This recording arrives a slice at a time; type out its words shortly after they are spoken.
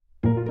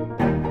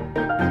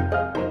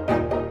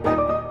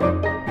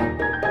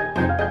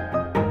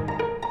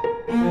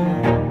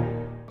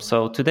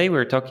So today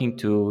we're talking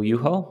to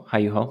Juho.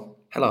 Hi, Juho.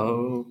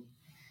 Hello.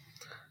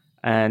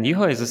 And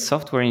Juho is a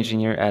software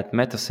engineer at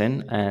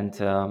Metosin, and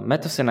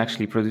Metosin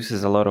actually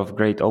produces a lot of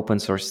great open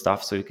source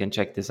stuff, so you can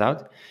check this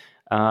out.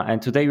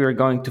 And today we're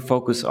going to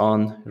focus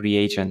on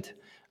Reagent.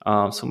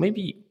 So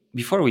maybe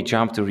before we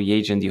jump to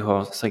Reagent,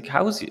 Juho, it's like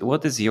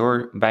what is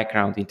your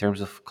background in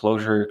terms of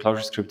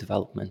Clojure script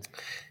development?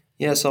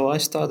 Yeah, so I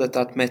started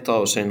at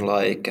Metos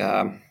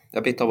in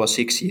a bit over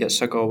 6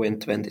 years ago in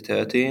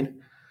 2013.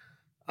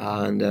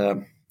 And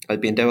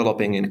I've been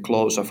developing in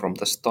Clojure from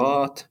the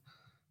start.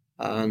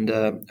 And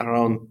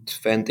around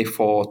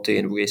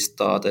 2014, we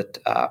started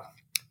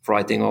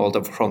writing all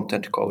the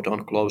front-end code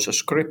on Clojure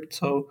script.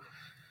 So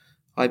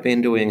I've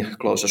been doing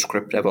Clojure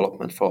script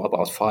development for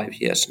about 5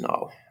 years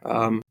now.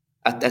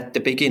 At the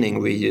beginning,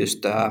 we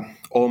used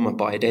Om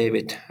by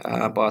David,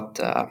 but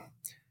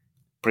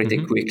pretty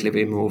Mm-hmm. quickly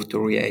we moved to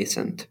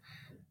Reagent.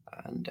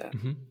 And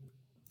Mm-hmm.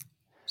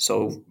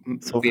 so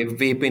So, we've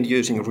been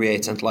using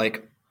Reagent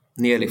like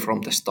nearly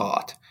from the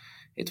start.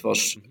 It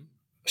was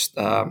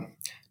uh,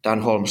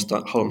 Dan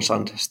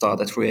Holmsand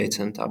started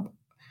Reagent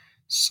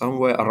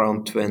somewhere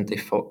around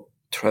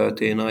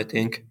 2013, I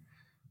think.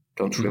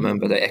 Don't mm-hmm.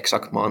 remember the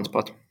exact month,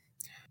 but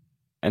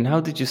And how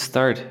did you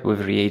start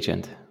with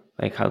Reagent?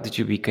 Like, how did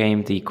you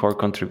become the core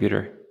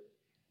contributor?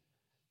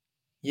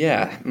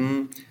 yeah.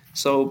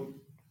 So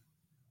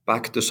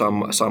back to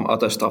some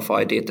other stuff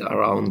I did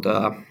around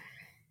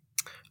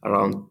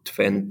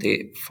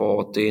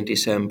 2014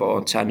 December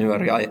or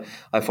January.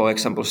 I for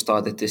example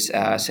started this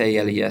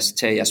CLES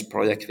JS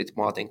project with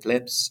Martin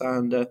Kleps,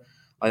 and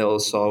I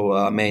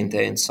also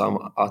maintained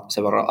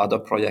several other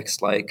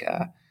projects like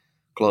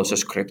Closure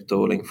script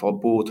tooling for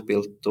boot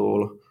build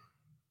tool.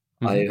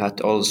 I Mm-hmm.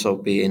 had also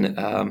been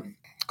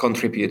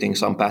contributing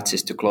some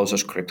patches to Closure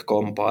script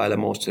compiler,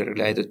 mostly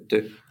related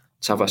to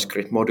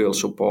JavaScript module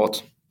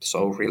support,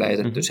 so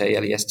related to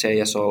Mm-hmm. CLES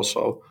JS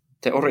also.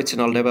 The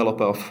original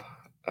developer of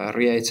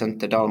Reagent,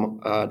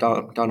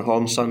 Dan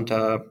Holmsand,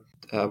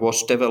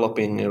 was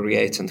developing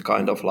Reagent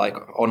kind of like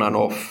on and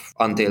off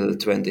until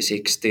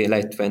 2016,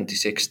 late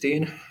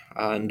 2016.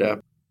 And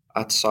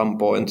at some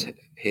point,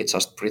 he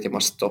just pretty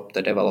much stopped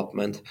the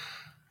development.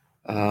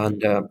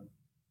 And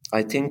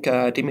I think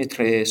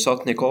Dmitry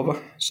Sotnikov,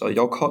 so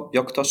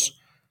Yoktos,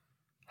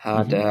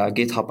 had Mm-hmm.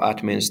 GitHub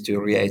admins to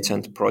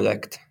Reagent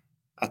project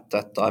at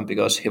that time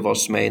because he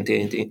was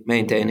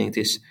maintaining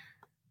this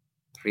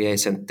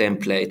Reagent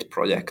template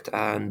project.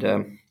 And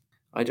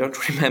I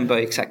don't remember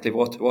exactly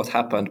what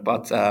happened,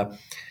 but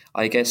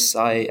I guess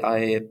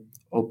I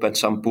opened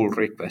some pull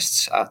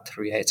requests at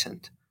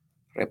Reagent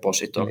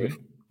repository,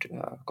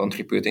 Mm-hmm.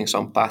 contributing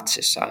some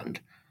patches, and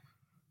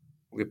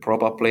we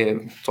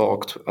probably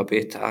talked a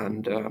bit,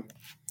 and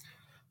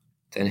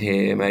then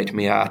he made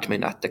me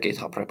admin at the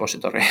GitHub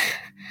repository.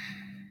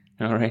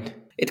 All right.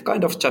 It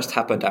kind of just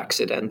happened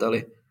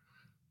accidentally.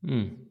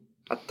 Mm.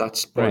 At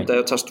that point, Right.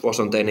 there just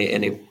wasn't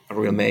any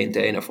real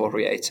maintainer for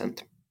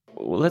Reagent.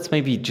 Well, let's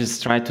maybe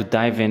just try to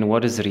dive in.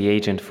 What is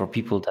reagent for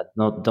people that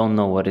don't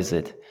know what is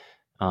it?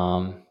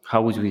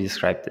 How would we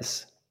describe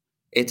this?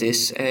 It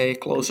is a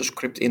closure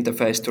script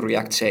interface to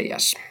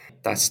React.js.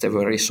 That's the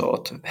very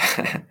short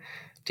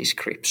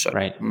description.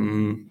 Right.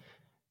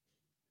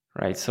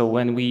 Right. So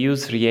when we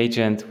use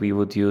reagent, we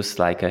would use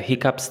like a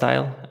hiccup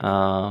style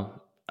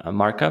a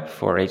markup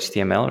for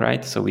HTML,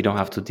 right? So we don't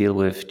have to deal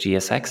with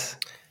GSX.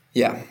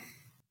 Yeah.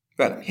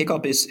 Well,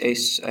 Hiccup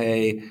is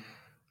a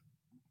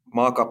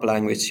markup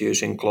language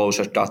using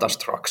closure data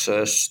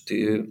structures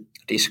to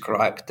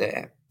describe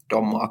the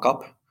DOM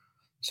markup.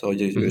 So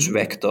you use Mm-hmm.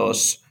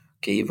 vectors,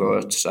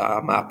 keywords,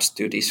 maps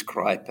to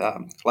describe,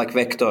 like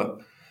vector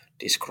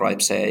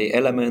describes a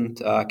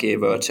element,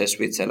 keyword says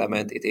which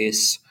element it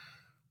is.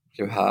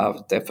 You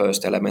have the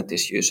first element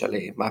is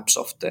usually maps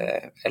of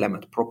the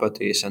element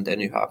properties, and then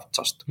you have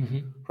just Mm-hmm.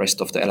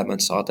 rest of the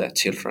elements are the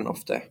children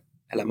of the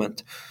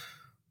element.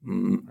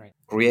 Right.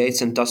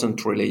 Reagent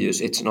doesn't really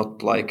use, it's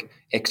not like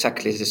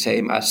exactly the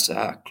same as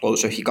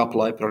Closure Hiccup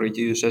library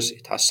uses.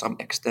 It has some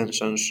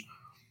extensions,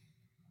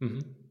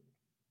 Mm-hmm.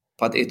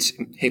 but it's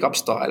Hiccup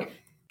style.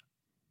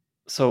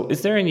 So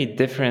is there any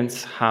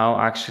difference how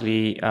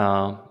actually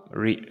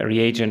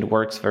reagent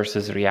works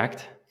versus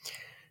React?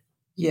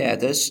 Yeah,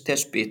 there's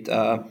bit.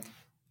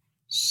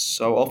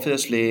 So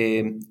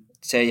obviously,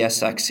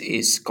 JSX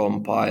is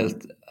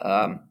compiled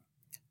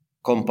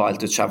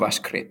to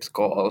JavaScript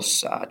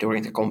calls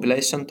during the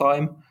compilation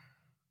time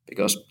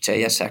because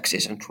JSX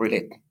isn't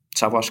really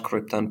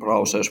JavaScript and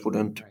browsers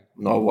wouldn't Right.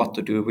 know what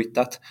to do with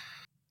that.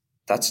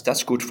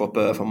 That's good for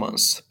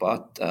performance,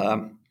 but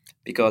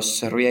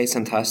because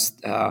Reagent has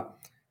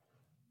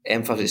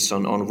emphasis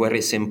on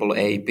very simple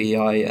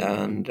API,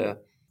 and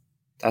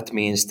that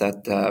means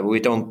that we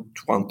don't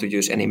want to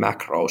use any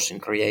macros in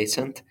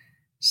Reagent.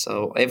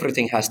 So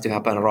everything has to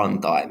happen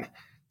runtime.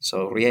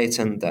 So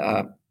Reagent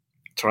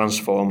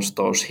transforms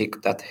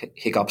that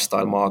hiccup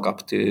style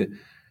markup to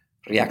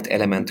React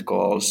element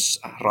calls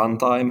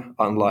runtime,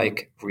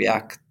 unlike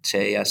React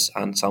JS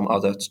and some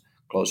other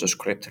closer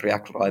script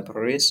React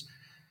libraries.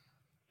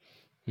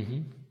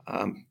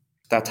 Mm-hmm.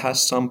 that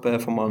has some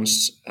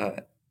performance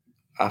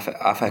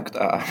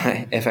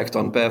effect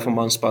on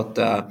performance, but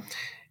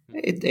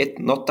it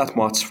not that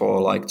much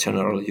for like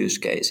general use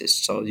cases.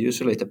 So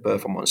usually the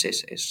performance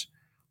is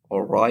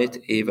all right,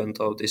 even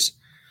though this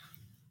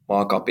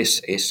markup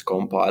is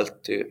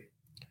compiled to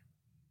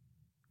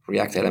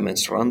React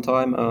Elements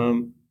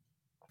runtime.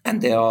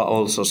 And there are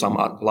also some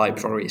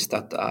libraries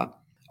that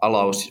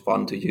allows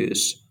one to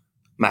use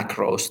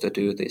macros to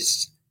do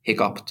this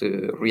hiccup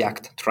to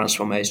React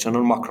transformation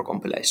on macro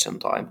compilation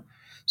time.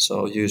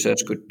 So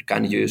users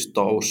can use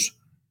those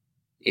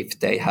if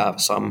they have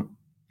some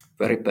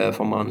very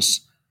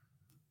performance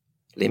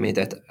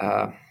limited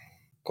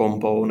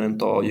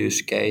component or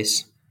use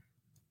case.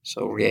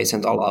 So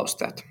Reagent allows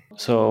that.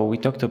 So we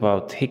talked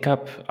about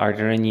hiccup. Are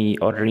there any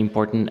other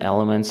important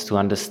elements to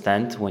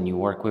understand when you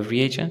work with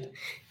Reagent?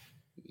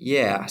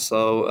 Yeah,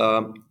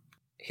 so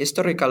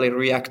historically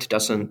React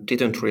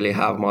didn't really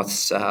have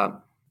much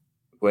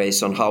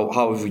ways on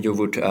how you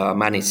would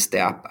manage the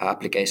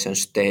application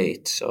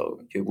state.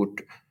 So you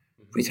would,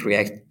 with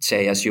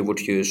React.js, you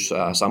would use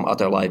some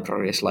other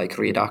libraries like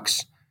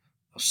Redux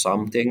or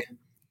something.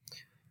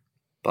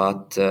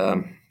 But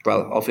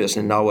well,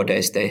 obviously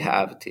nowadays they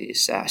have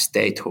these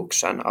state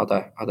hooks and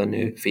other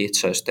new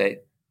features they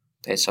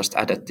just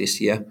added this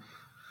year.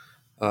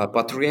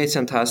 But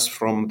Reagent has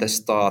from the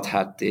start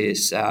had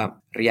these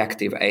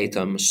reactive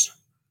atoms,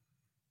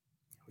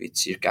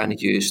 which you can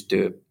use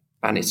to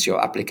manage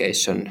your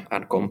application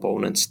and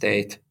component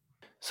state.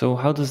 So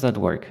how does that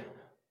work?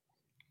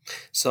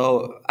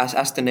 So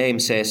as the name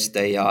says,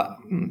 they are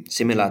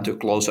similar to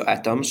closure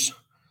atoms,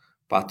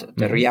 but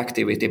the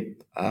reactivity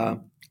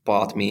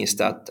part means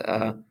that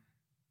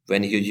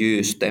when you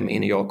use them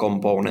in your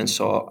components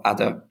or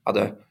other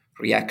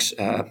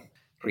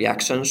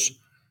reactions,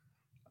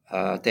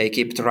 they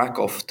keep track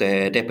of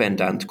the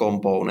dependent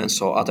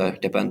components or other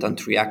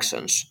dependent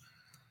reactions.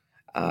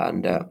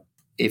 And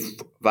if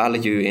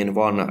value in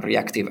one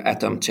reactive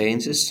atom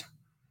changes,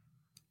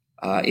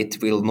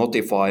 it will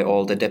notify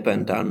all the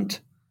dependent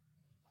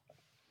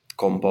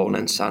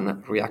components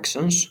and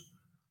reactions.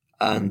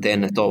 And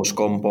then those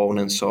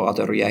components or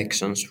other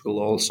reactions will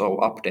also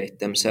update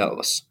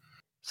themselves.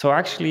 So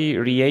actually,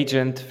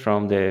 Reagent,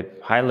 from the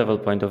high-level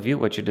point of view,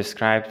 what you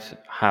described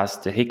has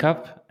the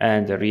hiccup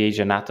and the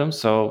reagent atom.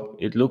 So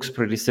it looks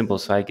pretty simple.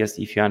 So I guess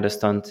if you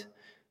understand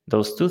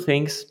those two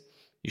things,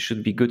 you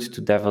should be good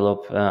to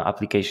develop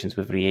applications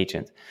with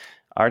Reagent.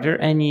 Are there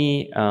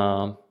any,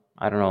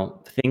 I don't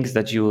know, things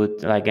that you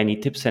would like, any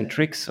tips and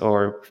tricks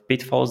or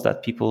pitfalls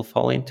that people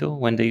fall into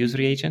when they use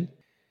Reagent?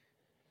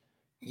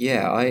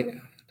 Yeah,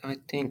 I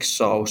think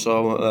so.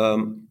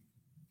 So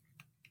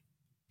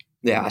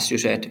yeah, as you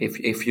said,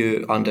 if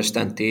you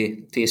understand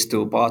these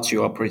two parts,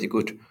 you are pretty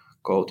good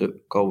go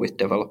with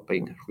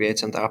developing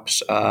Reagent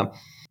apps.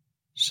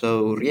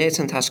 So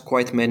Reagent has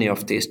quite many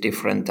of these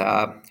different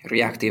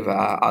reactive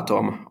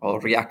atom or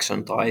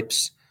reaction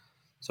types.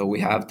 So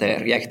we have the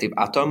reactive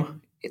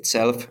atom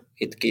itself.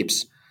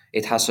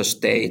 It has a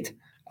state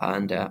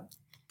and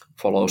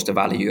follows the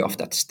value of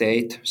that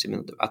state,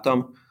 similar to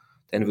atom.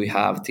 Then we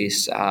have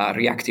this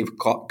reactive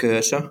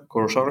cursor,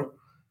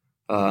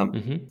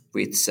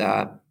 which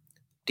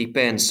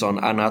depends on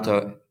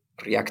another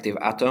reactive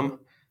atom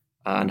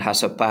and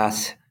has a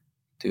path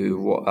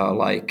to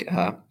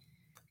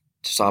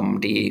some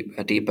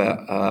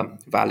deeper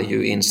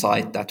value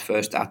inside that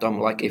first atom.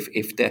 Like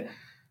if the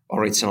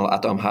original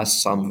atom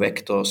has some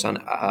vectors and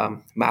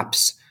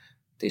maps,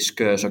 this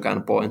cursor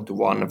can point to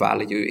one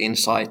value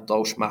inside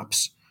those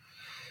maps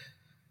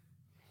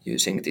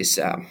using this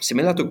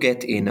similar to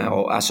get in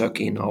or assoc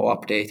in or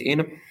update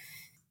in.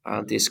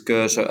 And this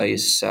cursor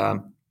is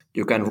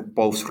you can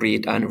both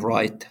read and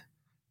write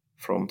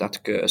from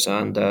that cursor,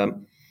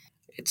 and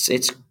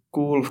it's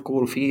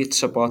cool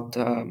feature, but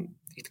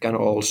it can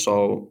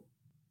also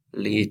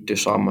lead to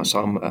some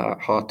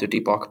hard to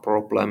debug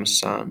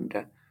problems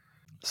and.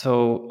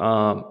 So,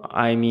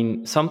 I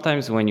mean,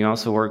 sometimes when you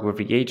also work with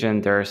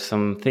Reagent, there are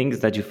some things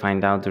that you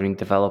find out during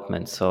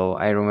development. So,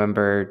 I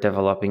remember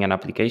developing an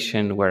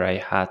application where I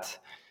had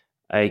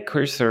a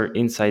cursor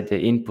inside the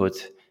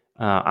input.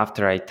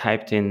 After I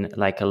typed in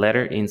like a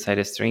letter inside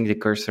a string, the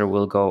cursor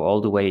will go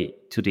all the way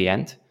to the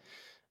end.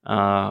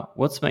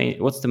 What's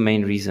the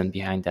main reason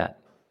behind that?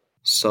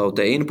 So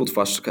the input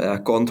was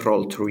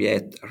controlled to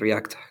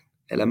React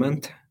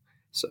element,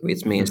 so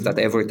which means that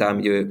every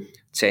time you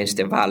change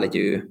the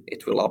value,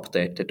 it will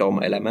update the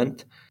DOM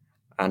element,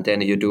 and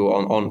then you do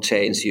on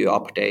change, you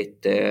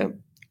update the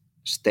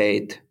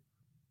state.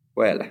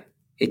 Well,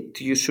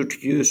 you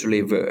should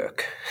usually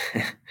work.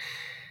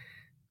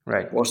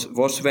 Right.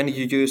 Was when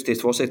you used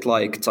it, was it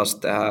like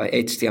just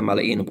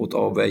HTML input,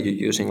 or were you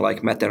using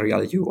like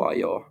Material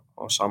UI or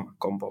some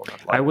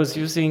component? I was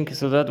using,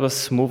 so that was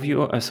Smooth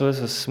UI, so it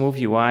was Smooth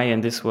UI,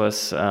 and this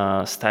was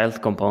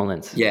styled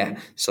components. Yeah,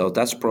 so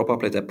that's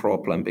probably the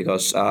problem,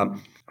 because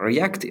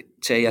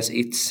React.js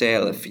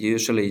itself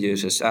usually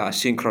uses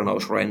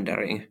synchronous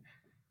rendering.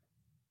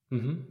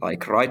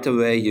 Like right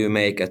away you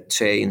make a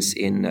change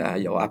in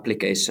your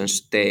application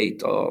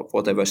state or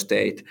whatever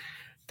state,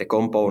 the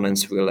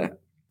components will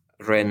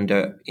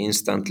render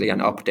instantly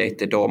and update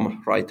the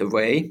DOM right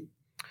away.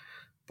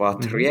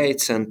 But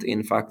Reagent,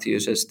 in fact,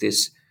 uses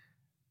this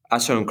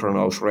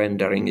asynchronous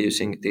rendering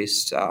using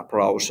this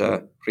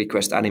browser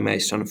request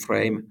animation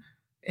frame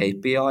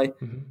API.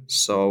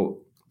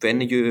 So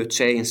when you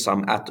change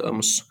some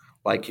atoms,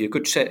 like you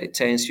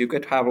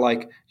could have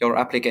like your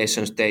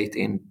application state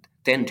in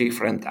 10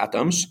 different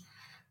atoms,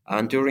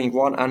 and during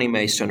one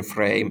animation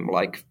frame,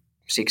 like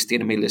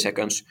 16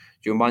 milliseconds,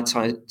 you might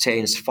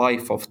change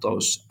 5 of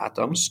those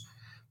atoms.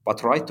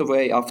 But right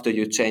away after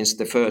you change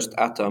the first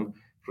atom,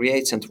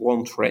 Reagent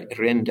won't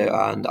render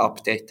and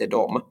update the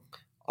DOM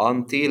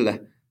until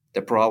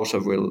the browser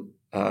will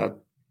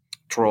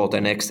draw the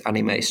next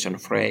animation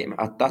frame.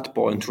 At that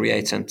point,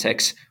 Reagent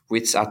checks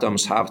which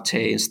atoms have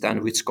changed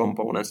and which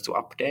components to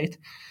update.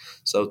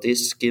 So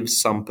this gives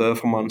some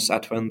performance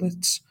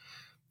advantage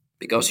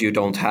because you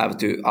don't have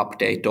to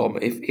update DOM.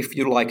 If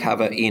you like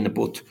have an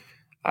input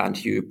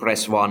and you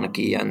press one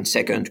key and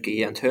second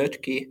key and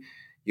third key,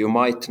 you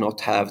might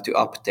not have to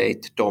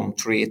update DOM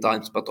 3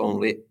 times, but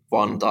only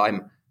one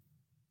time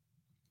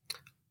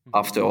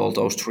after all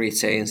those 3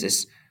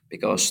 changes,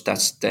 because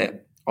that's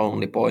the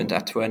only point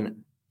at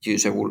when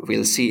user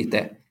will see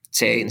the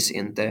change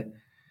in the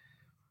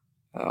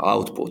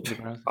output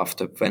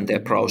after when the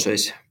browser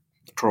is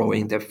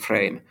drawing the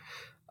frame.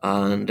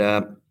 And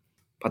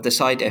but the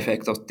side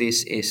effect of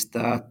this is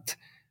that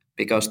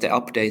because the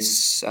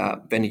updates,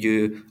 when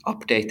you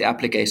update the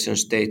application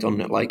state on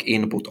like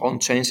input on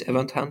change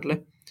event handler,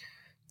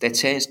 the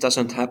change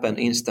doesn't happen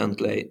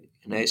instantly,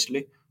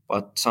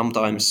 but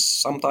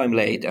sometime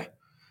later.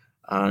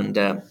 And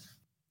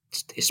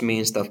this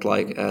means that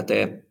like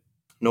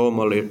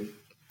normally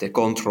the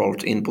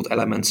controlled input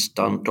elements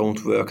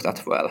don't work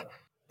that well.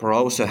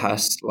 Browser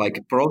has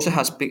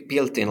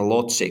built-in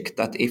logic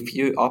that if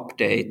you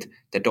update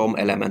the DOM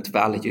element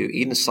value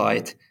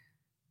inside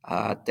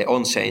the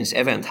on-change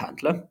event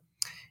handler,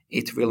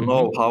 it will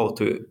know how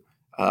to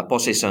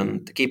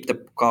keep the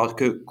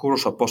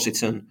cursor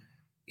position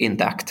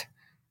intact.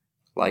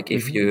 Like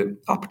if you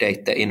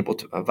update the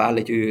input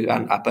value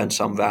and append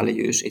some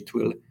values, it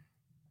will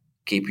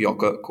keep your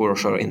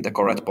cursor in the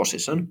correct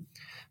position.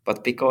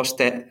 But because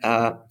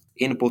the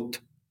input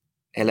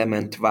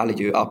element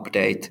value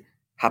update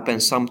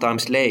happens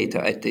sometimes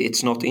later,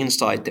 it's not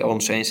inside the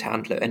on-change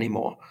handler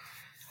anymore.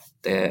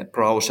 The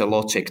browser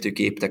logic to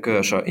keep the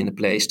cursor in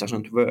place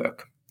doesn't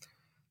work.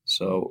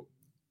 So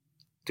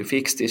to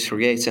fix this,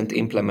 Reagent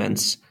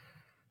implements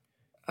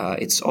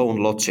its own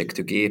logic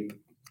to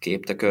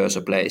keep the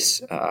cursor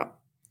place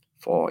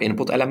for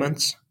input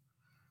elements.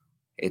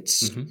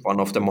 It's one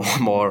of the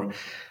more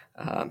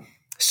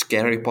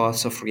scary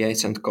parts of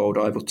Reagent code,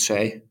 I would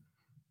say.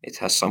 It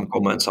has some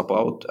comments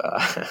about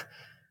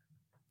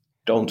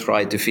don't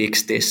try to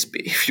fix this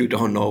if you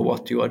don't know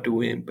what you are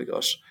doing,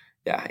 because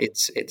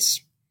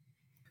it's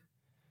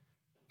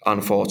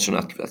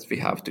unfortunate that we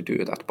have to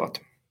do that. But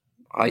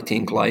I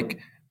think like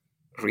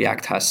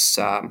React has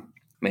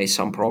made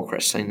some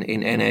progress in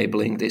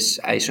enabling this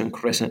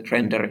async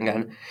rendering,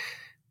 and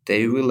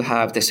they will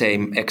have the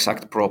same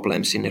exact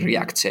problems in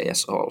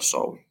React.js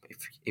also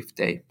if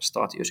they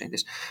start using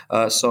this.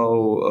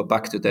 So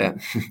back to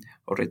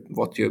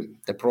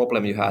the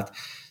problem you had.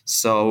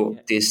 So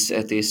this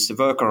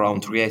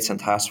workaround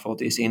Reagent has for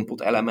these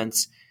input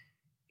elements,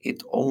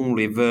 it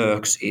only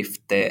works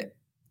if the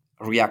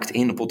React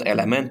input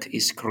element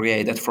is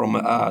created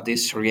from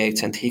this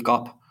Reagent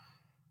hiccup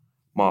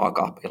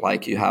markup,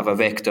 like you have a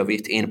vector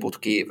with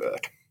input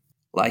keyword.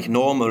 Like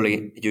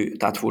normally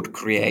that would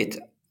create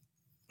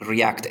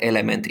React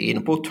element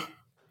input,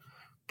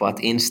 but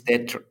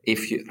instead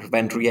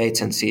when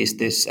Reagent sees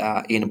this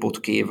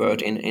input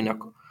keyword in a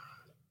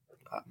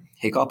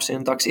hiccup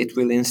syntax, it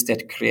will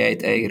instead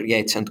create a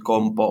Reagent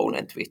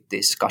component with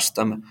this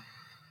custom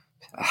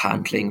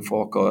handling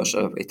for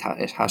cursor.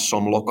 It has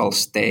some local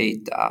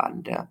state,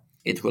 and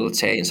it will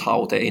change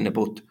how the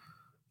input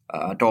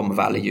DOM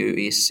value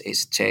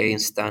is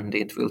changed, and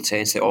it will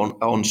change the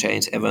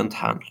on-change event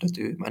handler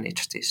to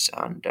manage this,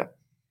 and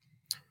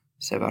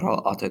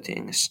several other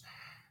things.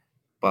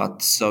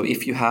 But so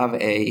if you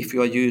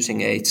are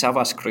using a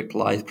JavaScript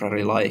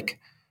library like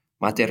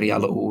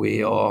Material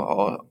UI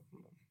or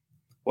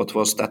what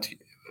was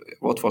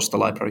the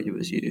library you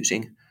was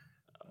using?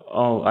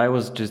 Oh,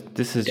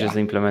 this is just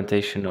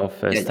implementation of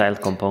style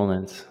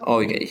components.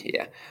 Okay,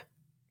 yeah.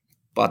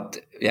 But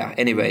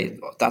anyway,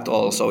 that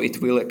also,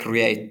 it will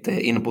create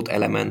the input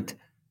element,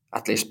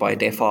 at least by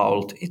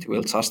default, it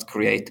will just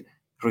create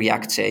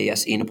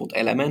React.js input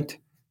element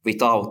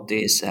without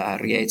these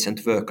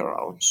Reagent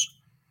workarounds.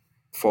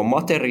 For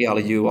Material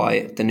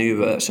UI, the new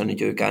version,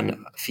 you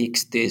can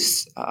fix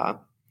this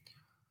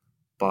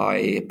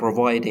by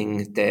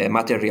providing the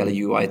Material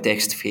UI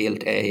text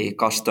field a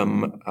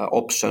custom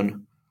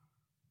option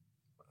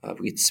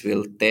which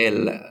will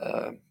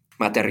tell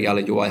Material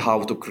UI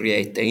how to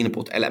create the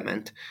input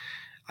element.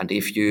 And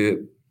if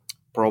you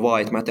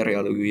provide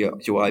Material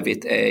UI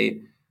with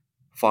a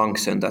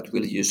function that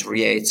will use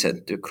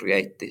Reagent to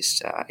create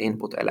this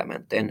input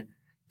element, then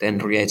then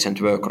reagent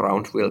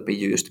workaround will be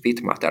used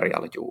with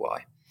Material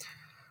UI.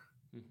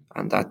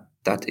 And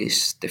that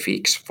is the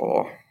fix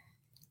for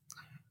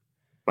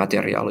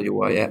Material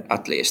UI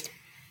at least.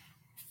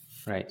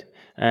 Right.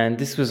 And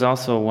this was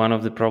also one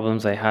of the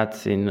problems I had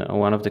in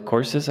one of the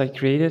courses I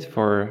created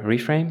for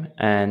Reframe,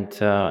 and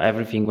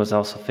everything was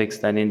also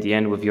fixed. And in the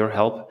end, with your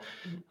help,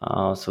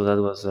 so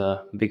that was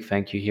a big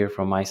thank you here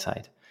from my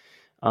side.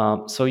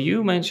 So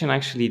you mentioned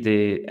actually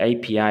the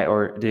API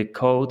or the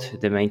code,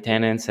 the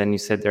maintenance, and you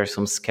said there are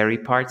some scary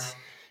parts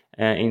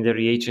in the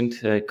reagent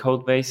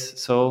code base.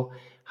 So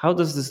how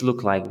does this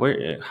look like?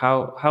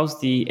 How's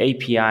the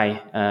API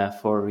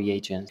for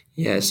reagents?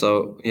 Yeah,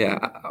 so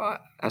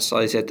as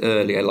I said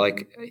earlier,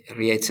 like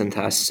reagent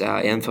has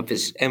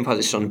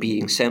emphasis on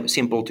being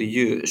simple to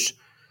use,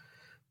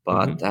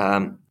 but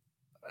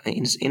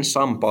in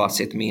some parts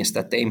it means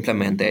that the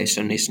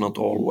implementation is not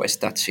always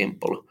that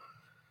simple.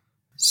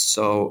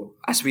 So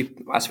as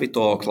we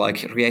talk,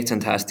 like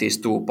reagent has these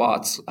two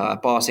parts: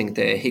 parsing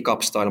the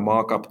hiccup style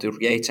markup to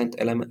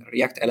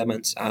React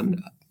elements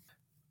and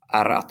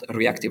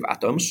reactive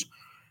atoms.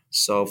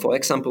 So, for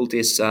example,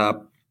 this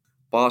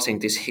parsing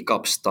this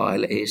hiccup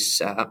style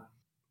is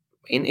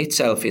in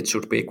itself it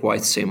should be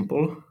quite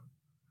simple.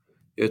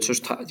 You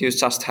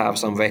just have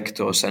some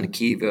vectors and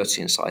keywords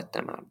inside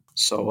them and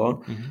so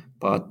on.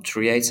 But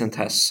reagent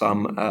has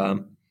some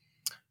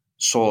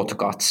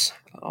shortcuts.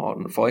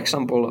 For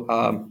example,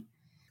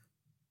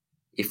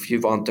 if you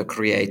want to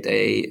create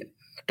a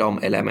DOM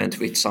element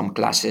with some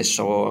classes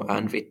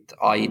and with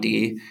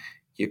ID,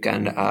 you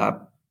can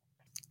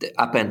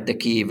append the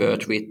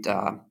keyword with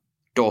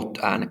dot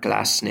and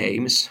class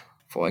names,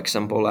 for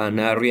example, and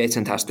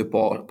reagent has to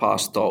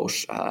pass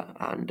those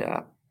and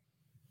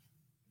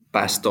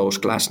pass those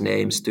class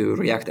names to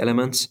React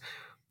elements.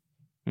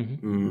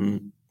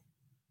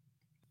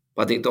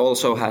 But it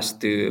also has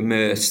to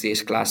merge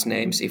these class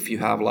names if you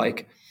have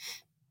like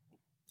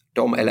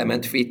DOM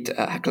element with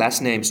class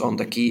names on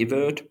the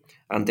keyword,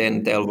 and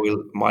then there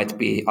might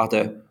be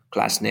other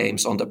class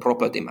names on the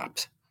property map.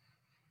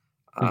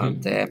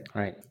 And the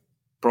Right.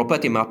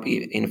 property map,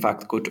 in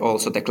fact, could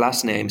also the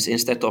class names,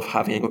 instead of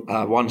having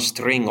one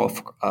string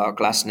of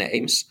class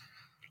names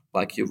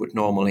like you would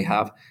normally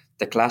have,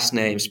 the class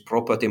names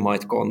property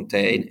might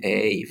contain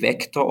a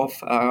vector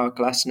of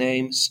class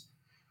names.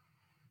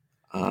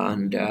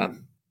 And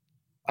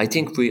I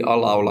think we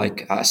allow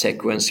like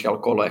sequential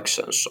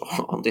collections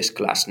on this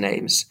class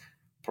names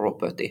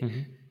property.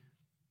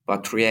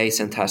 But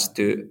reagent has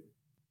to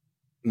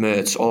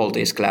merge all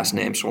these class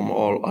names from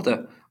all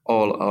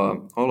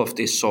of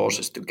these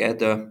sources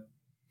together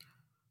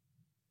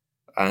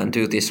and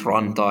do this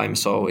runtime.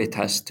 So it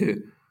has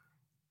to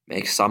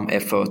make some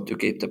effort to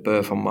keep the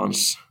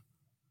performance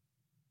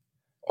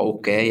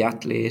okay,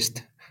 at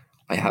least.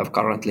 I have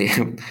currently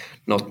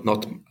not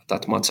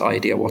that much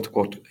idea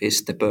what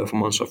is the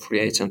performance of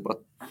reagent,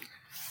 but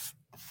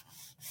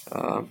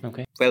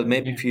Okay. well,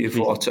 maybe a few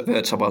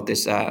words about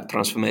this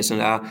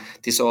transformation.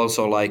 This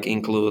also like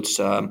includes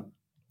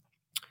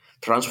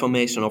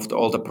transformation of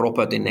all the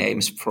property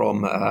names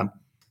from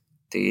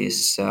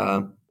these.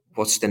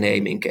 What's the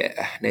naming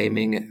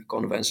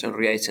convention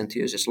reagent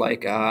uses?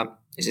 Like,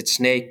 is it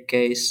snake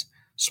case?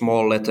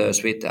 Small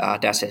letters with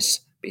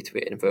dashes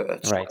between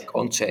words, Right. like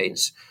on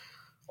chains,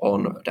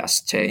 on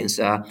dash chains.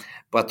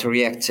 But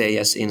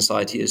React.js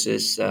inside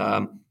uses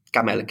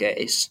camel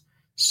case.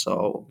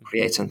 So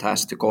reagent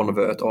has to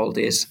convert all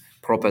these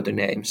property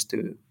names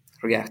to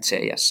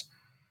React.js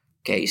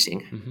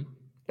casing,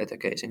 letter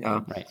casing.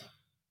 Right.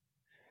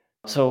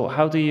 So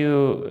how do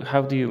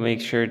you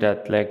make sure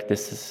that like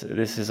this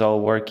is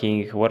all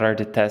working? What are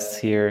the tests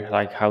here?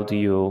 Like how do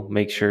you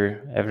make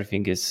sure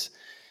everything is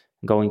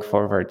going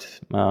forward?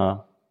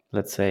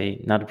 Let's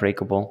say not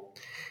breakable.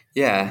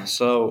 Yeah.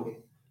 So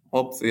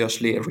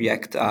obviously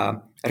Reagent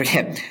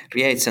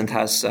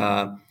has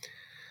a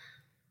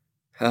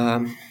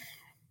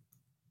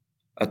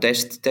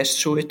test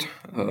suite.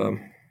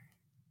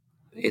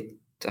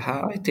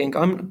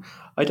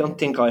 I don't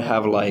think I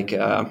have like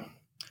a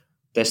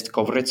test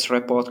coverage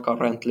report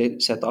currently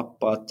set up,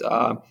 but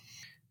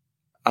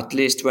at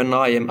least when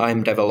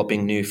I'm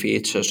developing new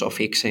features or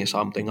fixing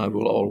something, I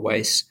will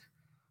always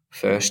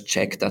first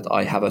check that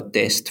I have a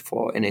test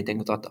for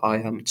anything that I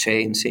am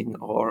changing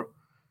or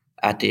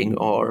adding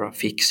or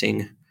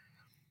fixing.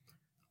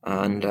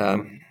 And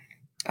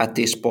at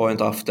this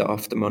point,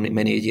 after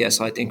many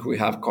years, I think we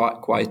have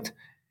quite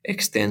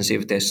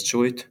extensive test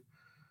suite.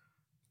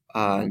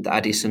 And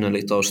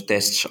additionally, those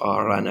tests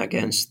are run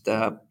against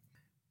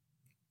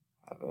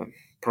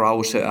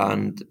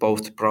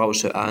both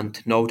browser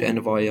and node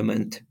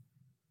environment.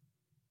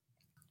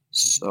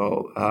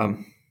 So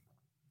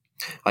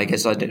I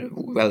guess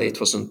it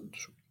wasn't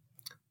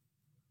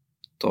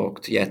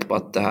talked yet,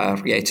 but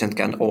reagent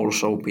can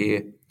also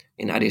be,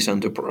 in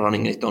addition to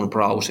running it on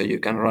browser, you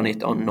can run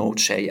it on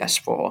Node.js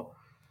for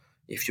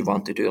if you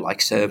want to do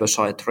like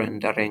server-side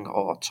rendering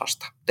or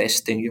just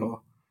testing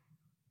your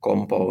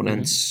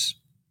components.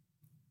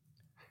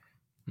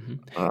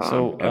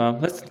 So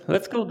And,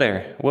 let's go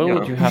there. What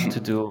would yeah. you have to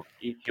do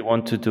if you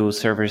want to do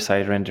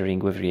server-side rendering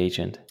with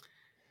Reagent?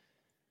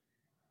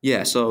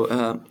 Yeah,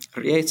 so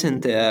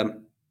Reagent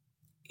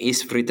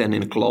is written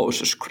in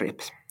Clojure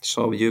script.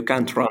 So you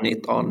can't run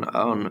it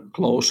on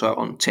Clojure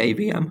on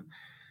JVM.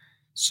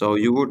 So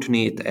you would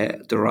need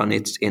to run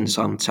it in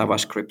some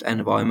JavaScript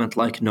environment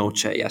like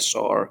Node.js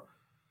or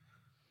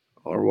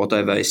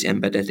whatever is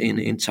embedded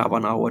in Java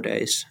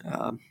nowadays.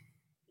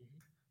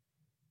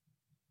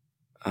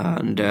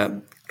 And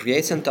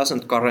Reagent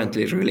doesn't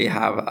currently really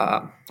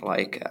have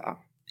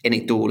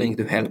any tooling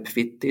to help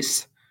with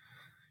this,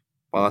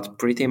 but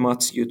pretty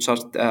much you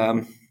just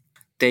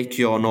take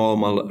your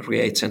normal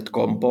Reagent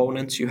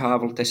components. You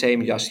have the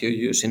same as you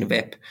use in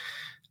web,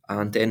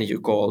 and then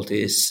you call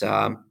this.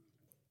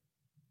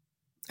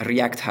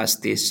 React has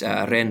this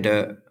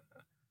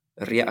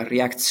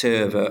React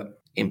server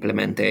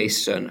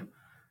implementation,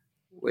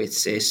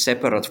 which is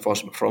separate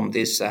from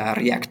this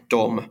React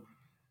DOM,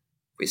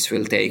 which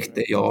will take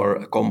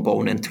your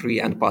component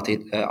tree and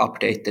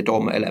update the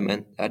DOM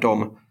element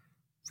DOM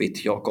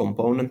with your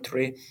component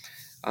tree.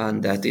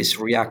 And this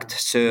React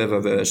server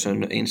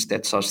version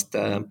instead just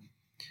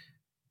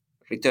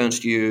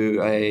returns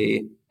you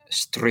a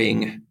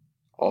string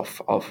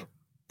of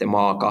the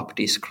markup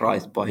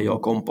described by your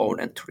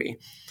component tree.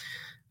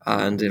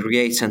 And the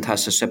Reagent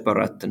has a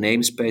separate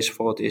namespace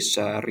for this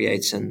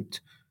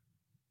Reagent.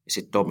 Is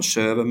it DOM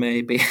server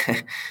maybe?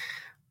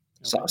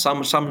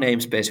 Some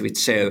namespace with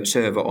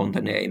server on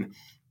the name.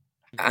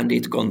 And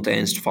it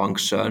contains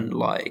function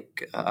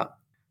like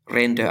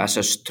render as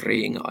a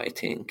string, I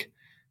think.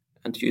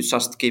 And you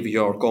just give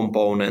your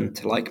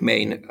component, like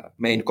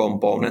main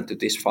component to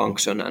this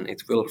function, and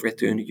it will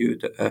return you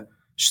a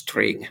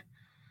string.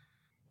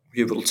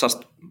 You will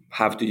just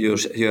have to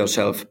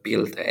yourself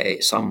build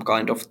some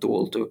kind of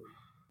tool to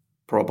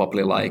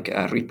probably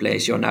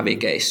replace your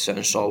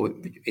navigation. So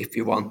if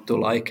you want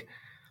to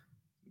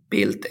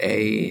build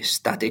a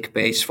static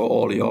page for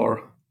all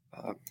your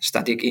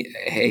static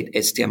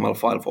HTML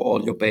file for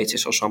all your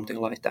pages or something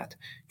like that,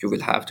 you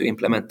will have to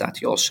implement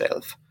that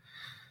yourself.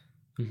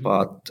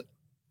 But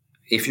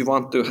if you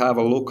want to have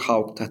a look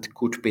how that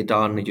could be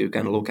done, you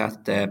can look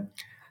at the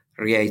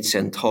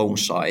Reagent home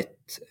site,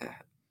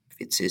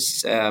 which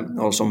is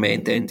also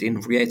maintained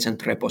in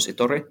Reagent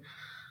repository.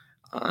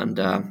 And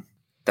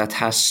that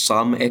has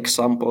some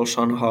examples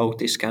on how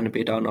this can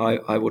be done.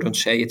 I wouldn't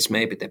say it's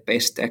maybe the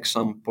best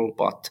example,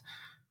 but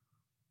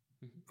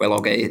well,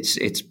 okay,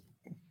 it's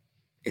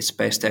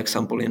best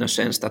example in a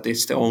sense that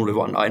it's the only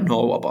one I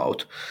know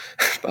about.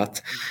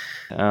 But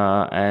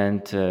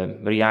and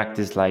React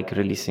is like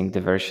releasing the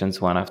versions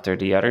one after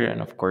the other,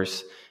 and of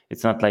course,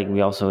 it's not like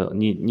we also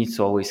need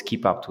to always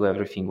keep up to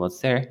everything what's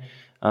there.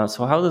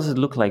 So how does it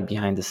look like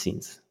behind the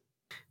scenes?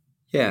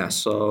 yeah,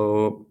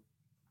 so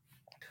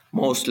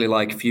mostly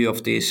few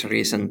of these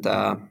recent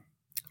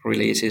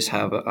releases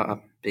have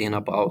been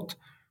about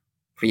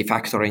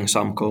refactoring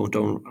some code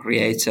on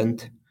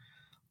Reagent.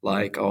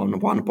 Like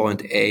on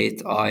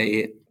 1.8,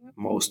 I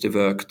mostly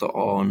worked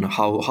on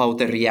how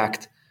the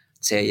React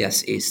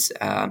JS is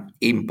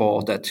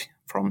imported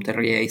from the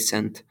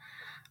Reagent.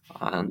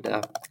 And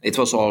it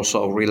was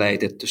also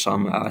related to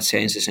some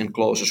changes in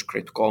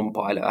ClojureScript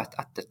compiler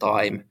at the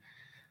time.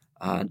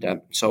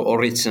 And so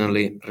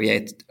originally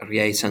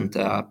Reagent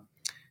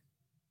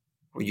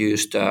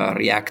used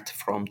React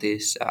from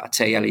this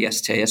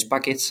JLES.js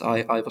package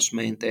I was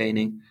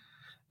maintaining,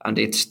 and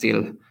it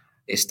still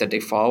is the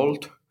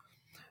default.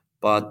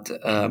 But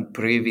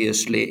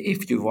previously,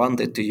 if you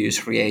wanted to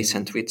use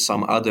Reagent with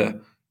some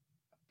other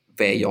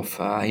way of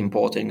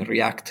importing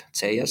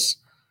React.js,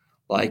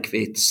 like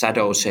with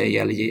Shadow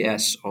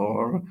JLES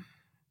or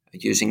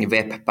using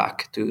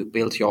Webpack to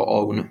build your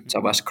own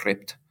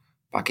JavaScript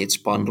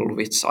package bundle,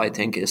 which I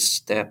think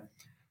is the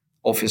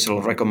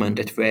official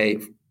recommended way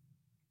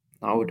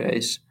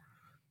nowadays.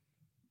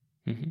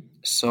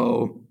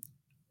 So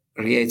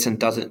Reagent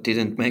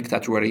didn't make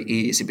that very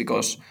easy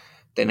because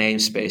the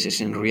namespaces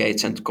in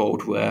Reagent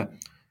code were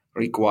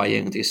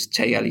requiring this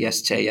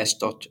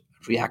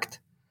jles.js.react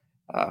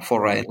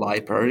foreign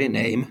library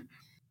name.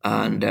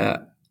 And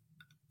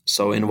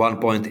so in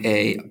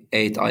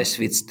 1.8, I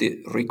switched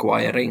to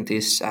requiring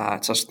this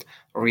just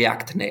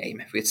React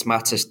name, which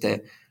matches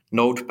the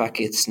node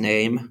package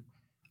name,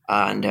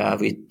 and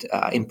with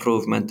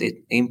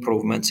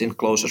improvements in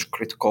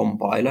ClojureScript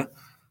compiler,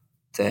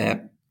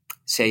 the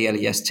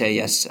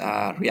JLES.js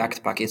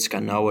React package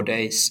can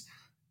nowadays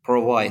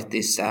provide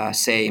this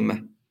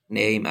same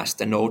name as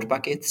the node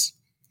package.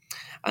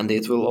 And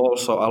it will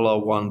also allow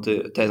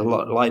the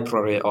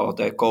library or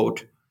the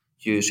code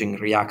using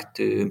React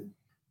to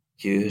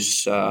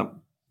use the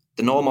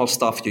normal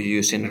stuff you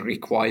use in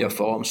require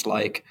forms,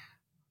 like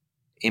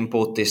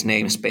input this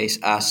namespace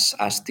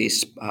as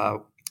this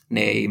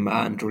name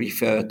and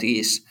refer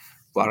these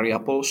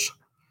variables.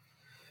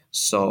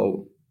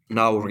 So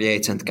now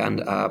Reagent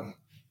can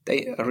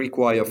they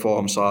require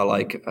forms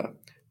are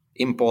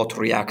import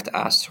React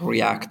as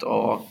React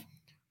or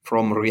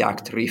from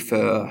React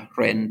refer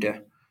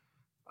render,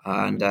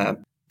 and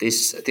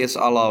this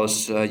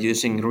allows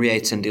using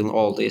reagent in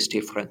all these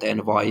different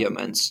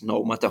environments,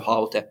 no matter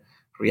how the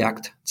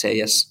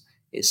React.js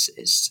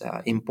is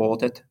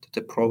imported to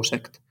the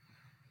project.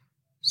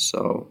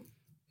 So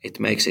it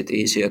makes it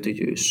easier to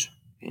use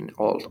in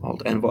all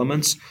the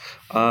environments.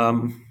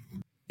 All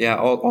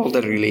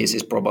the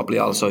releases probably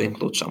also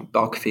include some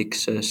bug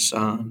fixes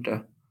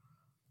and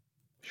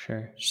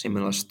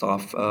similar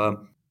stuff.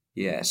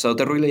 So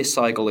the release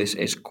cycle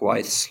is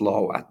quite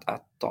slow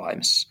at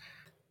times.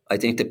 I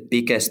think the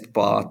biggest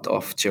part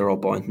of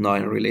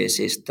 0.9 release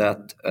is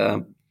that,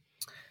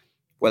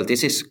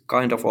 this is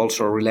kind of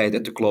also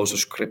related to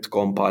ClojureScript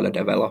compiler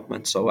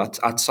development. So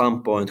at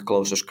some point,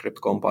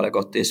 ClojureScript compiler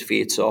got this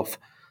feature of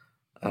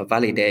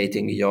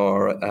validating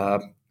your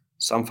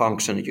some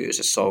function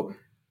uses. So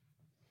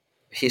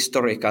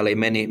historically,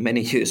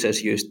 many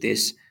users use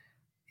this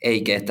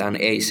aget and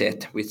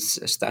aset, which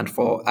stand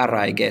for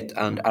array get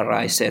and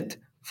array set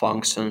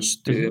functions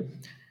to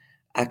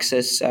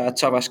access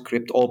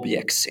JavaScript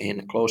objects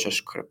in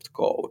ClojureScript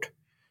code.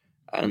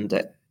 And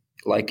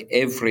like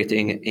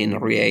everything in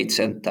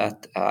Reagent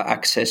that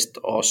accessed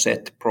or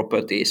set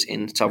properties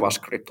in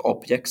JavaScript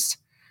objects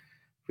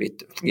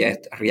with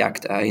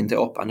React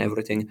interop and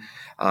everything,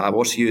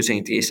 was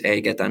using these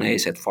aget and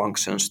aset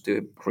functions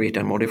to read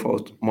and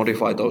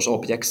modify those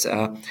objects.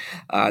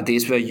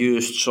 These were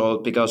used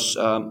because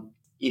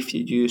if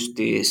you use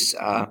these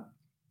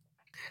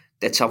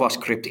the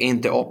JavaScript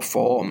interop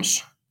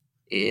forms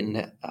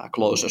in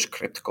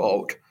ClojureScript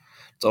code,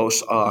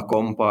 those are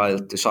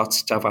compiled to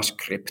such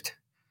JavaScript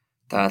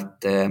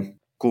that the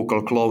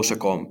Google Closure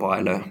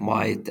compiler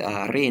might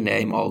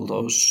rename all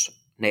those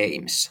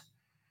names.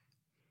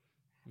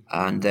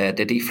 And the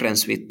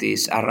difference with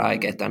these array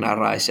get and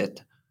array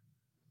set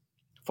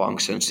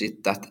functions is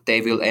that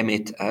they will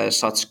emit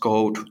such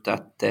code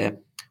that the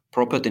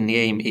property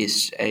name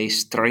is a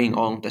string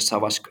on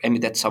the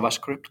emitted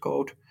JavaScript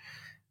code,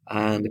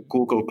 and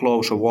Google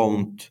Closure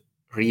won't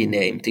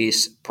rename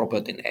these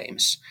property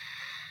names.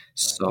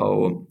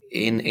 So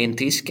in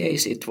this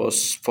case, it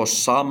was, for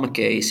some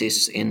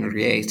cases in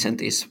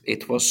Reagent,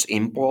 it was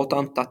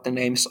important that the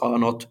names are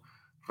not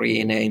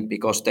renamed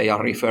because they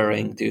are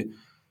referring to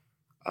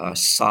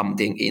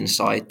something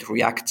inside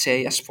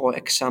React.js, for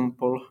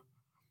example.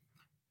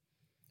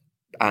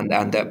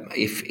 And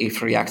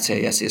if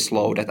React.js is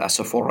loaded as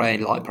a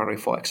foreign library,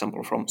 for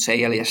example, from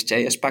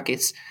JLS.js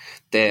package,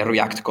 the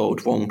React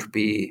code won't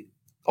be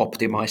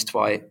optimized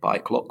by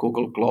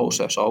Google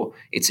Closure. So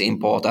it's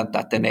important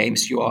that the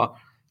names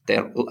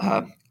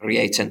the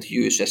Reagent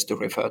uses to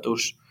refer to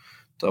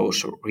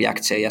those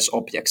React.js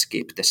objects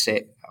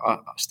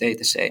stay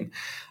the same.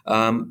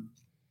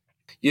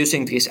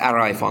 Using these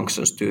array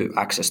functions to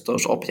access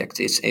those objects,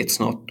 it's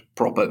not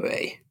proper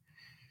way.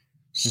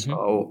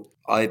 So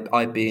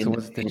I've been. So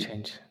what's the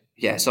change?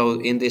 Yeah, so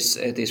in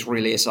this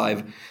release,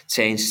 I've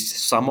changed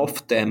some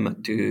of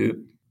them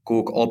to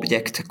Google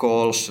object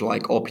calls,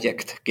 like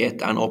object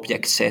get and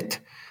object set,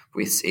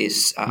 which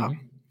is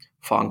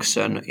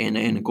function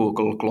in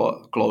Google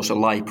Closure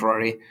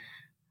library,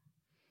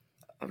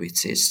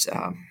 which is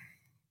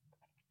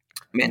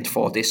meant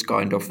for this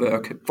kind of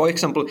work. For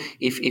example,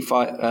 if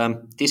I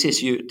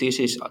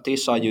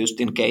these are used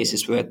in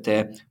cases where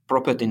the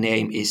property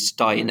name is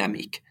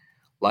dynamic.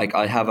 Like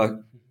I have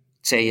a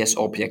JS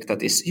object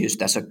that is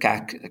used as a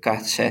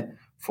cache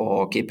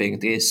for keeping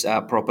these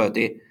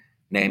property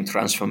name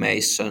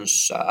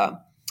transformations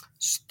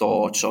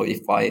stored. So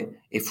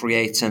if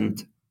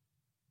Reagent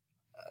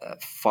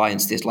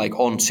finds this like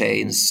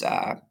on-chains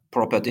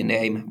property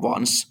name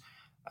once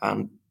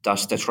and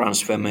does the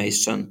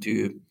transformation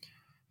to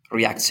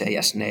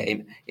React.js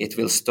name, it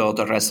will store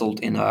the result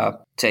in a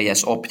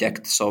JS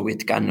object, so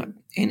it can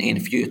in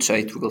future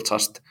it will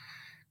just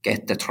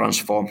get the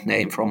transformed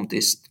name from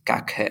this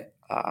cache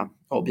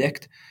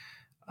object.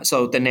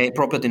 So the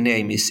property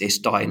name is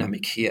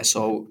dynamic here,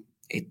 so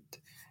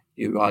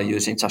you are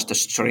using just a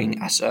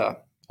string as a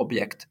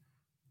object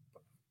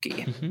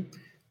key.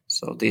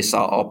 So these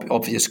are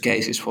obvious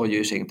cases for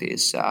using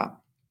these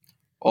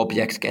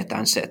object get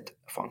and set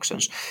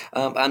functions.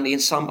 And in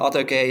some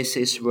other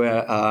cases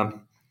where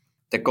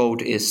the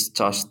code is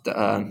just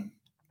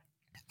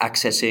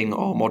accessing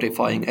or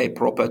modifying a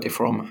property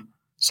from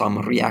some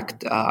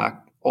React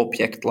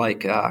object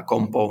like a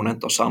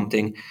component or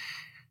something,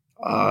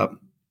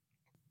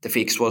 the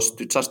fix was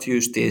to just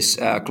use these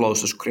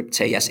ClojureScript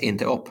JS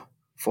interop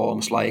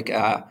forms like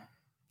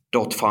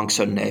dot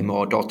function name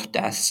or dot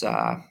dash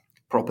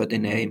property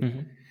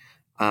name,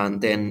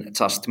 and then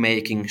just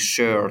making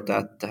sure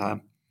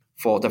that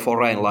for the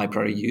foreign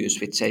library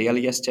used with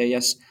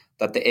JLS.js,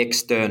 that the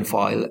extern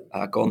file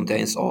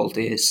contains all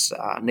these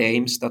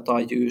names that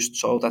are used,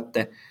 so that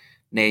the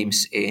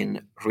names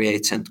in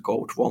Reagent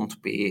code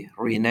won't be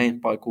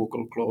renamed by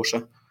Google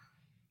Closure.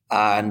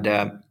 And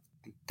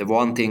the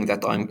one thing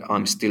that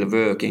I'm still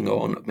working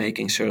on,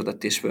 making sure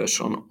that this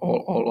version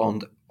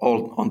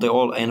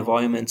all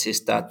environments,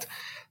 is that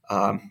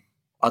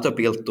other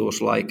build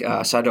tools like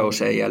Shadow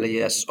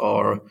JLS,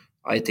 or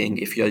I think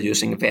if you're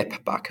using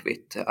Webpack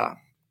with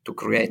to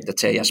create the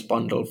JS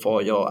bundle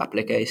for your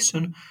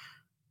application,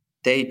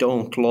 they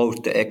don't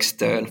load the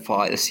external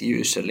files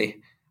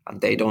usually,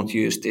 and they don't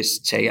use this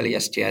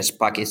JLS.js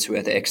package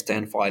where the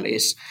external file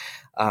is.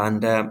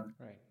 And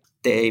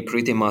they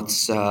pretty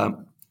much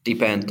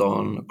depend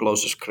on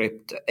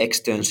ClojureScript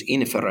external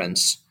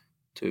inference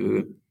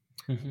to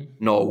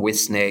know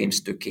which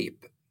names to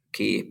keep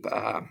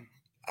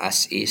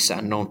as is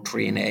and not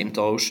rename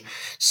those.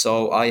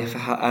 So I've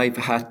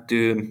had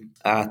to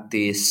add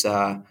these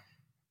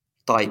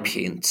type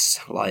hints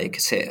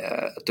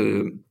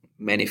to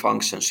many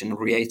functions in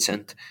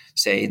Reagent,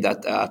 say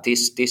that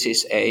this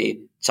is a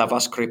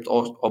JavaScript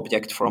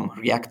object from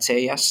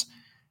React.js,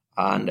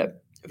 and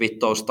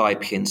with those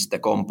type hints, the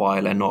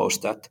compiler knows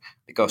that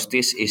because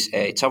this is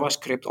a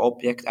JavaScript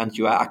object and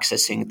you are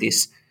accessing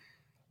this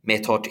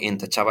method in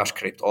the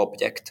JavaScript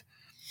object,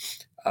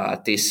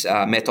 this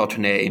method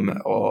name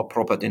or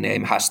property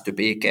name has to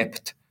be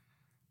kept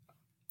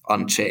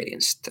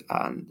unchanged.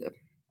 And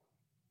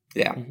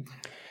yeah.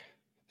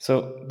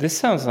 So this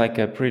sounds like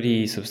a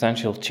pretty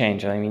substantial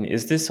change. I mean,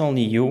 is this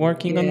only you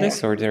working on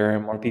this, or there are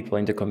more people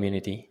in the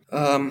community?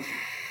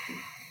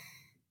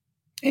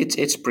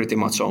 It's pretty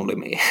much only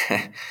me.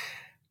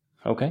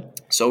 Okay.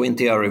 So in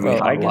theory, we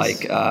have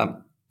like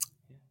a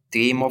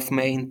team of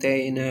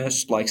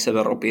maintainers, like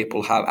several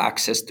people have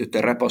access to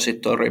the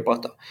repository,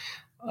 but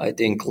I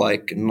think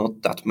like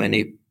not that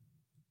many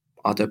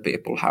other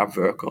people have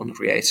worked on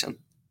Reagent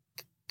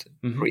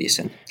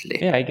recently.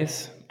 Yeah,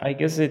 I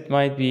guess it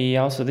might be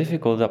also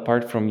difficult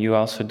apart from you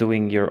also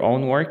doing your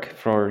own work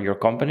for your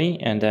company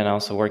and then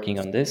also working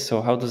on this.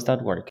 So how does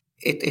that work?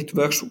 It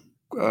works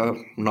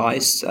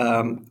nice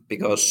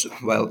because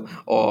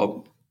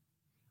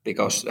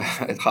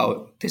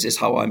how this is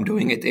how I'm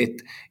doing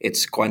it.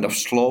 It's kind of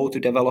slow to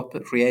develop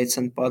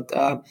Reagent, but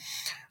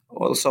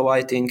also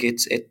I think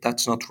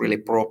that's not really a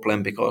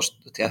problem because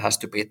there has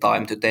to be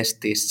time to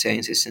test these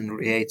changes in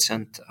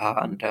Reagent,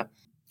 and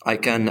I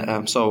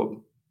can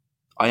so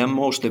I am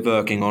mostly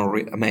working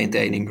on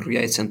maintaining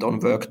Reagent on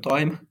work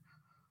time,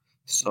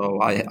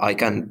 so I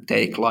can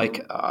take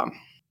like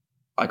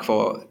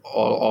for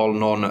all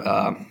non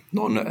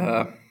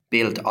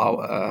build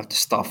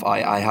stuff.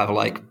 I have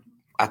like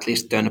at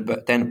least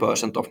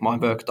 10% of my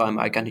work time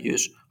I can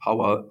use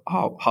however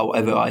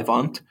I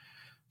want.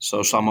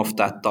 So some of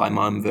that time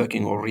I'm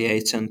working on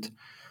Reagent,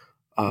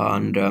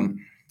 and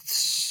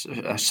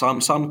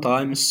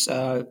sometimes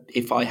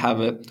if I have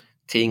a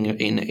thing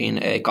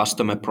in a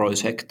customer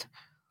project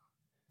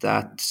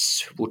that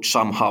would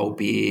somehow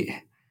be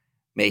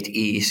made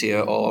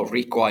easier or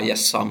require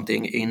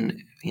something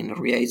in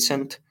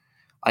Reagent,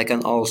 I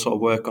can also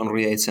work on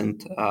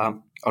Reagent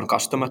on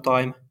customer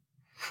time.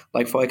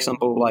 Like for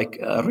example,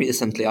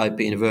 recently I've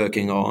been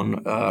working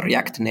on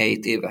React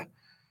Native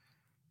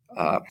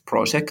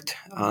project,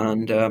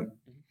 and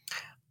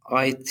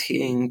I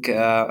think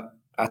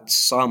at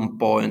some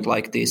point,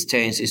 like these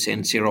changes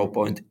in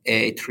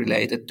 0.8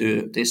 related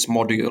to this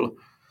module,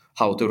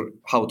 how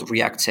to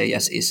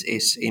React.js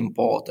is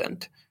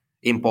imported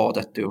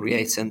to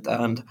Reagent,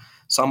 and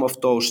some of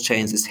those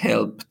changes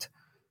helped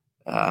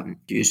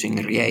using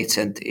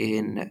Reagent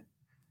in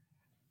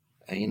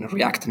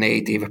React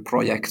Native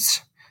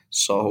projects.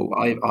 So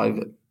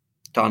I've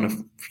done a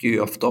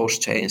few of those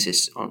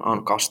changes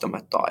on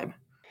customer time.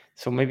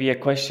 So maybe a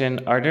question,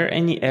 are there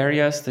any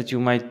areas that you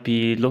might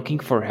be looking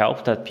for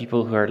help that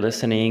people who are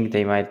listening,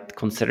 they might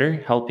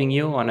consider helping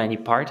you on any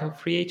part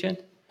of Reagent?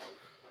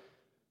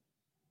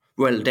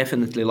 Well,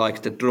 definitely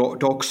like the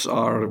docs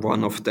are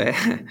one of the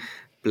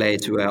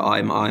places where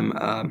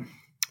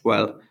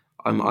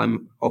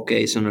I'm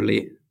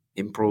occasionally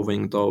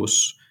improving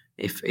those.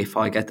 If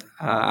I get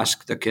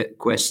asked a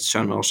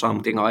question or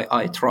something,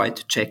 I try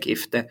to check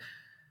if the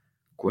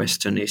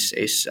question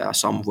is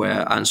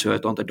somewhere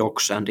answered on the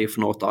docs, and if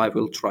not, I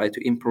will try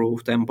to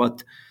improve them.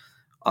 But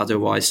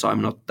otherwise,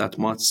 I'm not that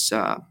much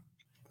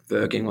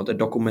working on the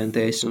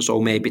documentation, so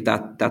maybe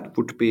that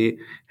would be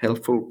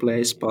helpful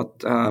place.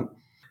 But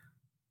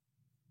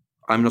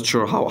I'm not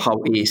sure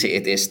how easy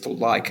it is to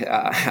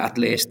at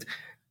least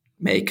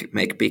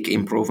make big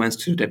improvements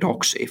to the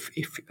docs if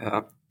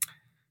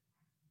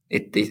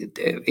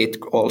it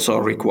also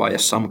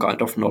requires some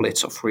kind of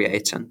knowledge of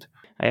Reagent.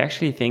 I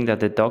actually think that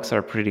the docs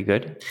are pretty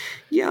good.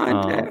 Yeah,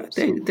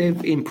 and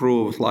they've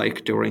improved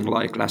during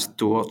last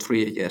 2 or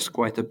 3 years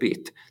quite a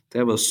bit.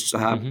 There was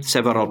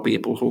several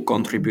people who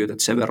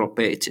contributed several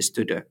pages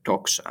to the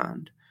docs,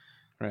 and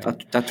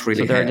that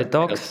really so there are the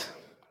helped. docs.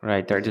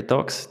 Right, there are the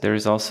docs. There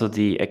is also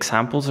the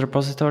examples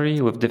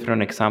repository with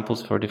different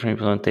examples for different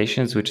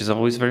implementations, which is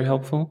always very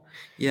helpful.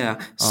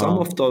 Yeah, some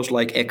of those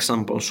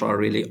examples are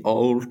really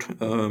old.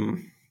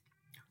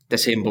 The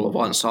simple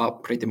ones are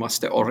pretty much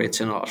the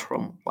originals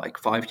from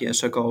 5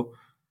 years ago.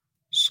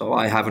 So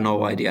I have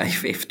no idea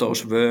if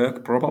those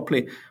work.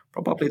 Probably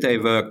they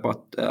work,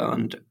 but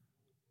and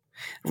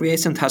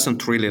Reagent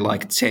hasn't really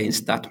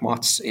changed that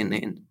much in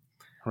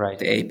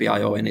the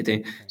API or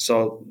anything.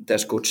 So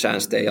there's good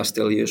chance they are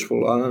still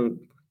useful.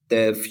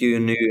 The few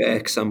new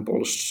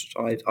examples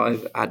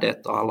I've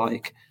added are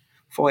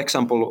for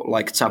example,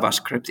 like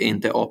JavaScript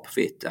interop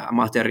with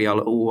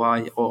Material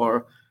UI,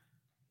 or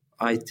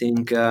I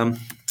think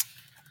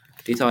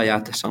did I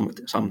add some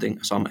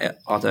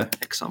other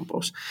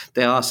examples?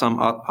 There are some.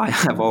 I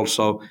have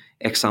also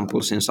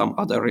examples in some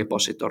other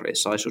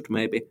repositories. I should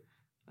maybe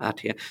add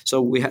here.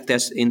 So we have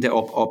this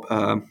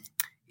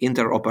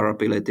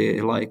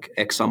interoperability, like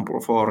example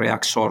for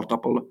React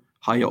sortable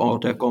higher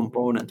order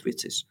component,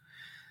 which is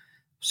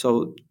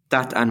so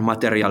that and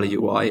Material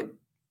UI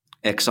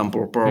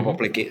example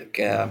probably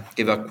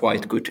give a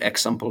quite good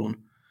example on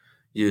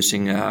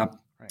using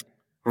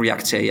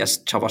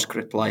React.js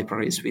JavaScript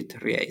libraries with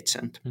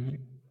Reagent.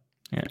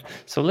 Yeah.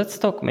 So let's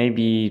talk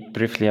maybe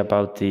briefly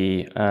about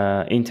the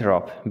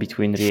interop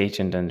between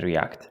Reagent and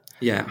React.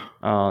 Yeah.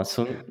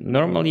 So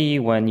normally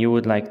when you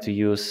would like to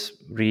use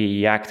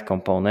React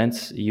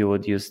components, you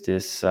would use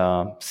this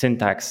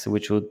syntax,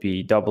 which would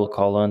be :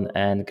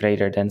 and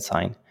greater than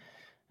sign.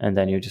 And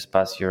then you just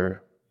pass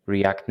your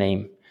React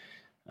name.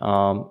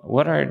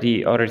 What are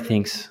the other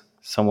things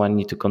someone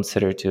need to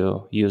consider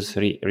to use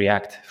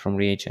React from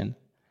Reagent?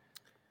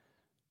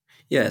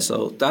 Yeah,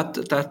 so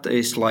that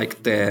is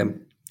like the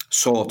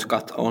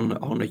shortcut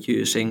on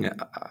using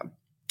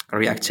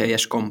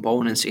React.js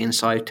components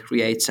inside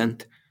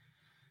Reagent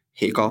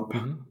hiccup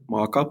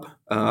markup.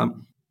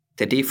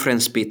 The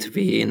difference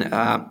between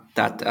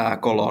that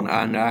colon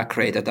and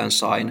greater than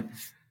sign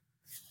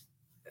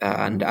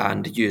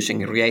and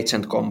using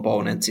Reagent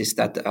components is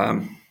that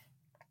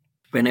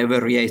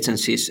whenever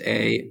Reagent is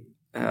a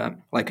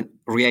like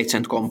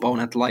Reagent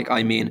component, like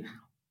I mean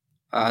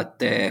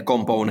the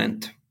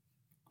component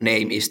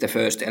name is the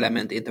first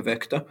element in the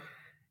vector,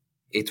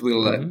 it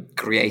will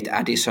create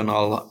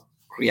additional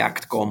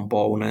React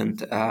component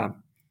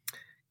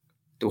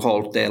to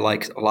hold the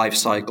life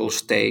cycle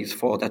state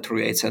for that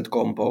Reagent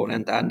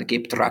component and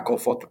keep track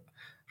of what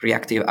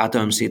reactive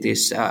atoms it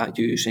is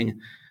using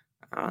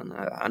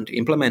and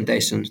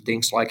implementation,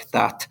 things like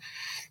that.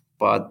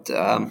 But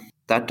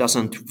that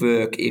doesn't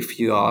work if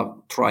you are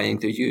trying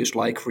to use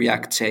like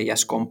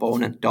React.js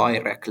component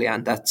directly,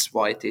 and that's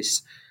why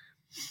this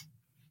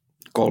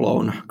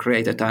colon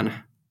greater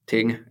than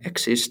thing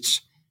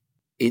exists.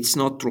 It's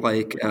not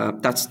like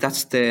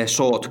that's the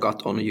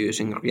shortcut on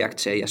using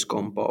React.js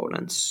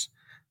components.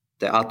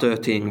 The other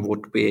thing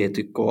would be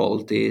to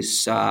call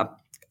this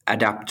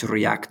adapt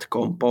React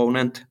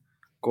component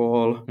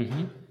call,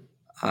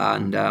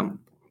 and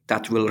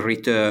that will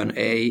return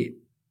a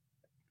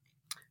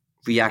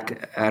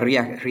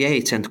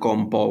Reagent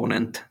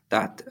component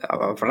that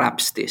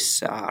wraps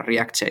this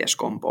React.js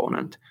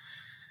component,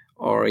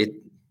 or it.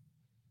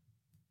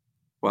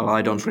 Well,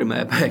 I don't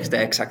remember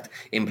the exact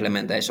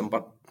implementation,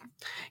 but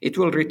it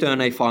will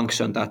return a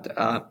function that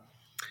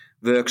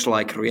works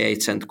like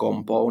Reagent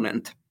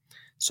component.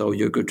 So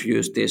you could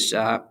use this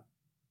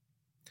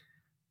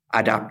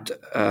adapt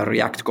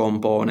React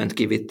component,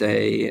 give it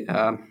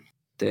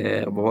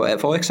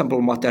for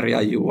example,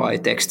 Material UI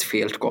text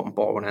field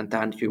component,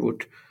 and you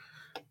would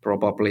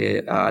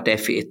probably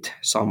def it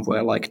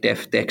somewhere like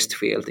def text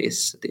field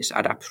is this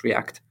adapt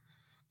React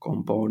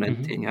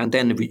component thing, and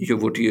then you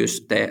would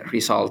use the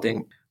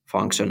resulting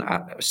function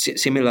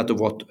similar to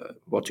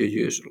what you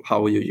use,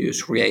 how you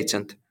use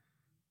Reagent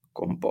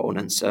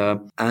components,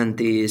 and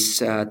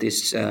this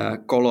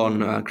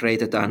colon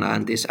greater than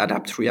and this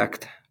adapt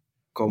React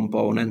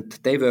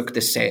component, they work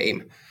the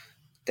same.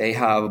 They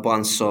have a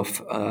bunch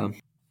of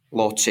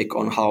logic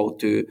on how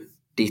to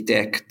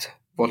detect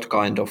what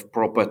kind of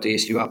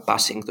properties you are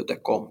passing to the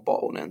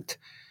component,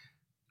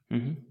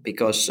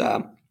 because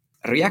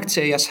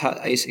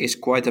React.js is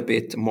quite a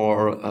bit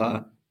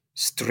more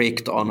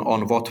strict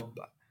on what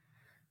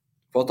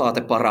are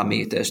the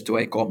parameters to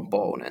a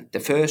component. The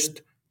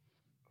first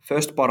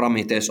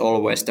parameter is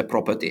always the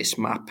properties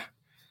map,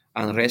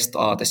 and rest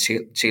are the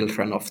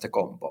children of the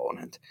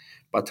component.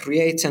 But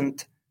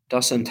Reagent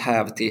doesn't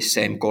have these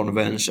same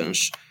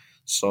conventions.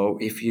 So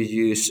if you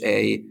use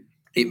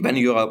when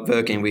you are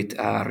working with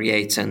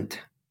Reagent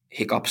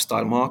hiccup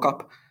style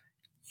markup,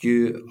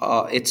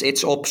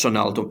 it's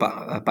optional to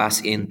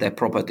pass in the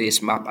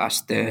properties map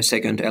as the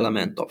second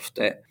element of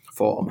the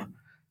form.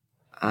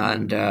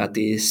 And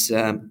this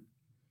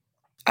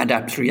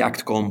adapt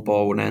React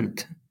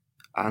component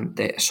and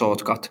the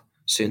shortcut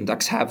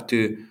syntax have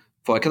to,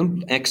 for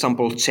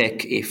example,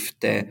 check if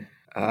the,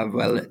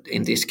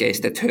 in this case,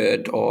 the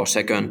third or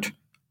second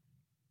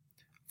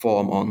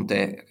form on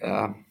the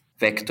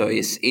vector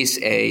is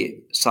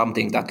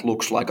something that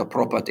looks like a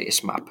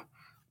properties map,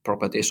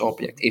 properties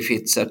object. If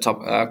it's a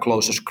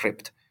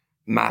ClojureScript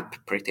map,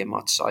 pretty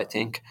much, I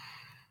think.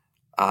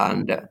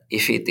 And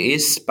if it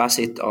is, pass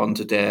it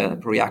onto the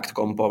React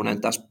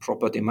component as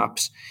property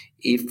maps.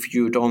 If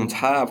you don't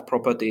have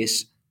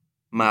properties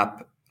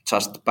map,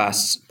 just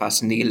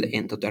pass nil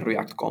into the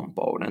React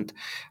component.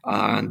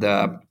 And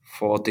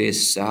for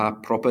this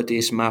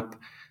properties map,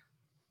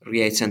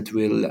 Reagent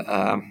will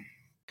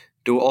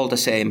do all the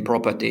same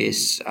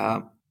properties,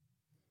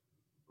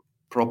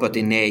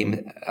 property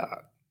name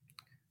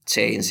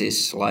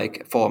changes,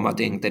 like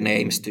formatting the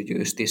names to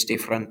use these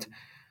different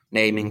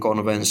naming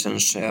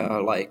conventions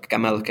like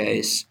camel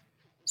case.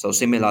 So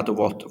similar to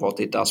what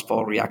it does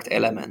for React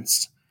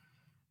Elements,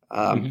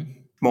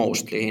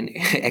 mostly,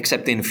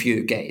 except in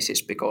few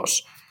cases,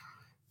 because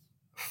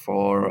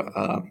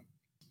for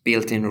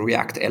built-in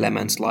React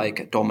elements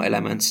like DOM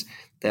elements,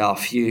 there are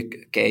few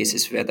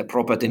cases where the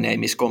property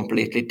name is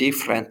completely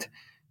different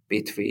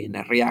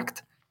between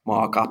React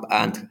markup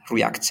and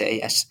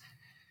React.js,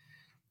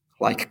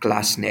 like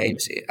class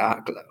names.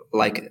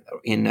 Like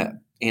in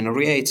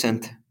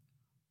Reagent,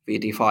 we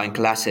define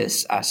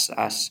classes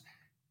as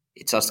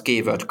it's just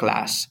keyword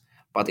class,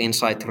 but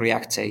inside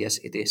React.js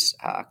it is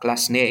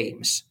class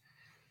names.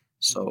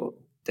 So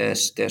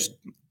there's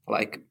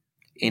like,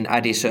 in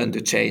addition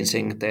to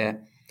changing the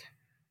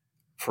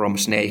from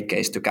snake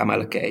case to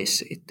camel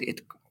case,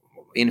 it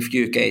in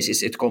few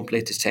cases it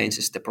completely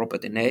changes the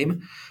property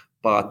name.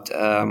 But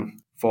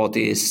for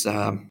this,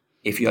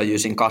 if you are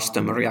using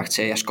custom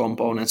React.js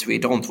components, we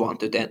don't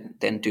want to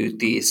then do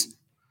these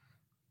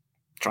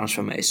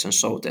transformations.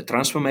 So the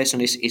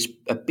transformation is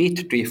a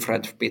bit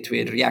different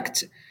between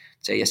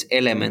React.js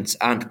elements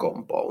and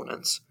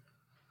components.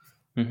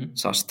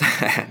 Just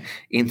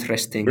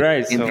interesting,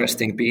 Right.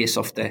 interesting piece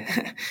of the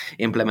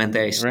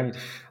implementation.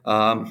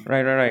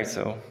 Right.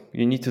 So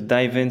you need to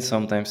dive in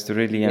sometimes to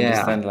really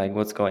understand like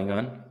what's going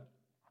on.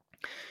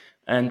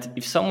 And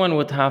if someone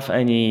would have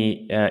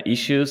any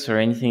issues or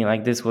anything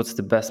like this, what's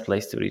the best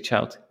place to reach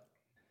out?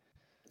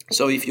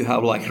 So if you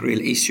have like real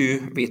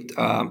issue with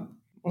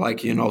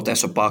like,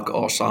 there's a bug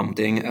or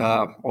something,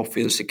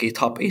 obviously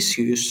GitHub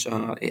issues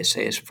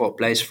is for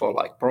place for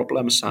like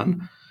problems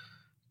and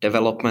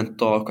development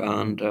talk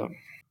and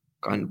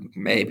kind of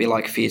maybe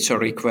like feature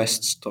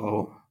requests.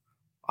 So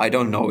I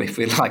don't know if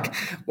we like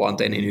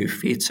want any new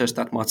features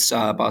that much,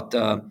 but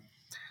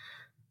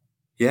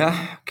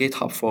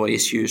GitHub for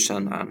issues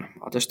and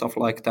other stuff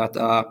like that.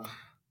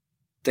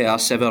 There are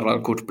several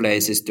good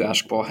places to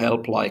ask for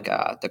help, like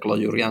the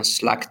Glorian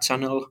Slack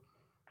channel,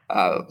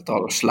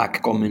 the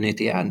Slack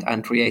community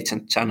and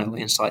Reagent channel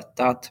inside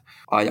that.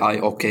 I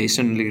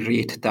occasionally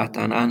read that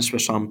and answer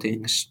some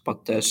things,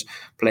 but there's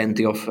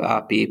plenty of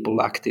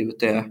people active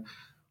there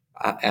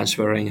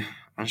answering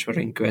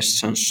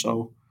questions.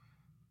 So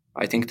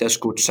I think there's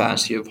good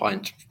chance you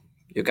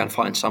can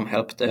find some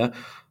help there.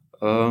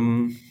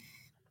 Well,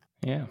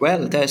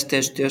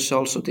 there's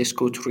also this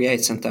good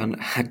Reagent and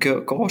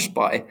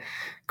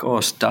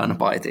course done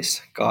by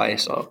this guy,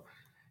 so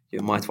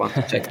you might want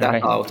to check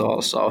that out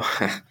also.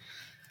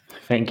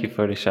 Thank you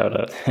for the shout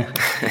out.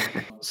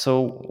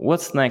 So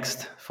what's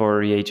next for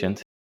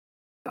Reagent?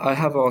 I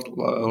have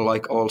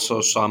like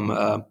also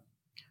some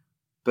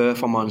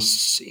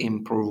performance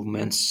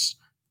improvements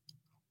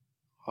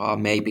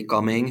maybe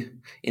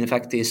coming. In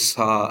fact, these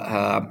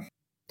are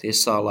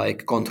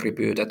like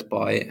contributed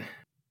by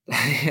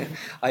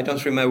I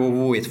don't remember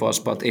who it was,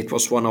 but it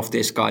was one of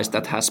these guys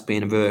that has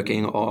been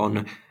working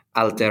on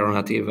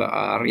alternative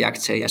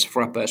React.js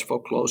wrappers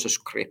for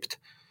ClojureScript.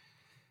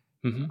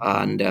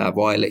 And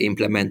while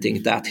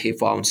implementing that, he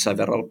found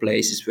several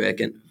places where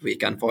we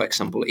can, for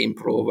example,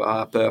 improve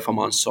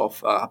performance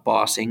of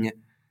parsing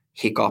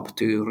hiccup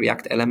to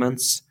React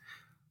elements.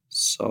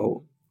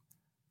 So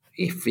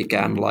if we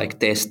can like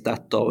test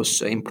that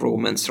those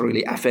improvements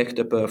really affect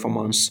the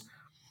performance,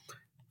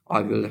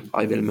 I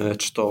will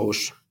merge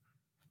those.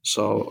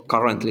 So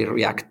currently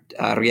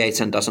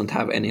Reagent doesn't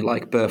have any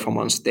like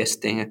performance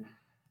testing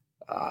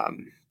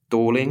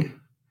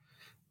tooling,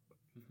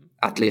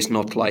 at least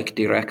not like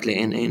directly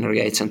in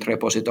Reagent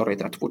repository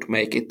that would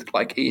make it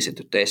like easy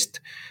to test.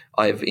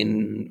 I've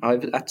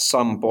at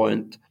some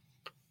point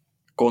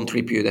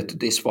contributed to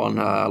this one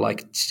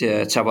like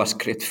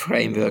JavaScript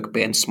framework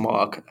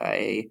benchmark,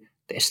 a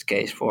test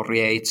case for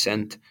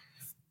Reagent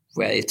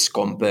where it's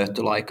compared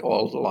to like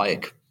all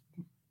like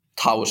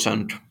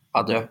 1,000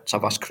 other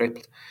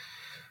JavaScript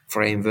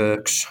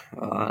frameworks,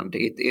 and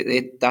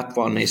that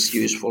one is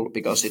useful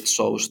because it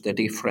shows the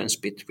difference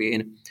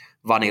between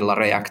vanilla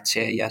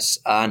React.js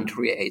and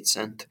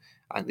Reagent,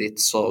 and it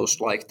shows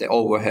like the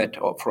overhead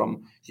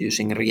from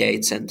using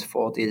Reagent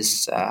for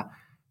this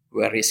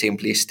very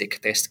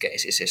simplistic test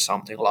cases is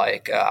something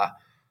like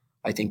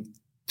I think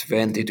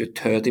 20 to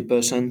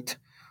 30%,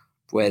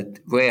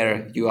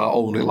 where you are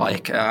only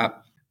like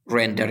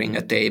rendering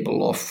a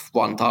table of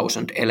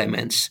 1,000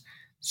 elements.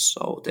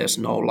 So there's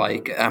no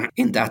like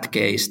in that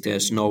case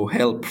there's no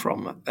help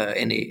from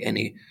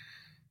any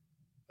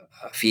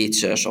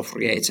features of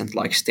Reagent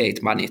like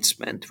state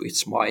management,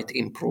 which might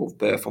improve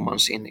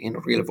performance in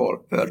real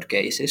world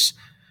cases,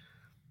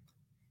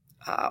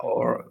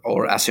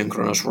 or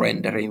asynchronous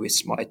rendering,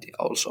 which might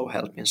also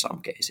help in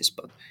some cases.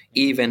 But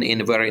even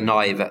in very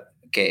naive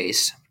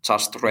case,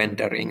 just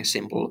rendering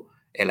simple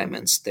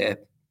elements, the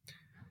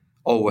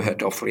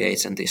overhead of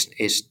Reagent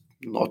is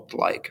not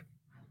like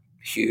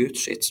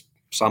huge. It's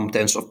some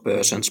tens of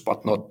percents,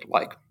 but not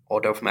like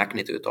order of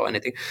magnitude or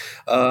anything.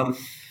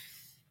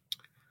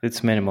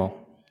 It's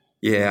minimal.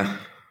 Yeah,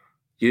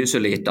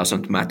 usually it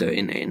doesn't matter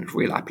in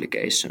real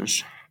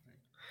applications.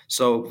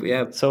 So we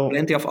have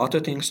plenty of other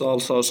things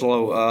also.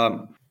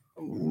 So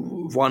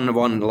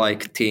one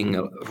like thing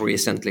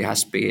recently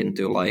has been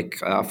to like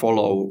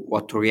follow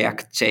what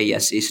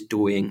React.js is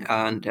doing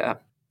and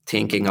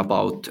thinking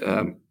about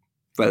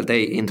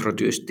they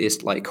introduced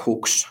this like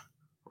hooks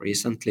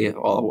recently,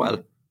 or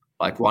well,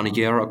 like 1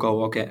 year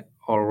ago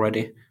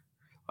already,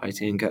 I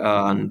think,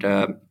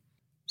 and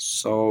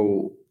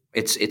so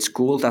it's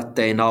cool that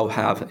they now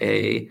have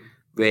a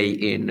way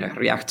in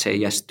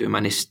React.js to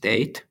manage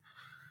state,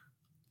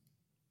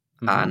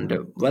 and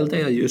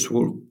they are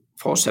useful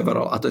for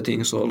several other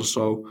things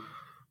also.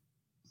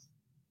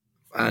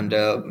 And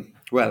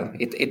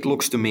it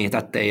looks to me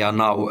that they are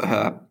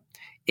now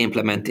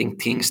implementing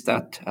things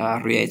that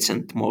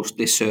Reagent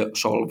mostly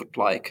solved,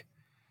 like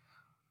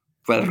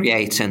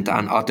Reagent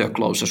and other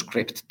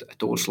ClojureScript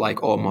tools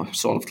like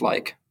almost solved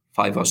like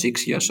 5 or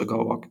 6 years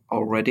ago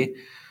already.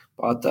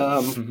 But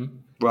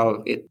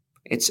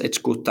it's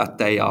good that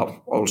they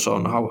are also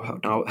now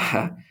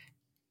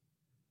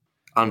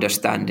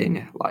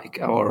understanding like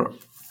or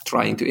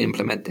trying to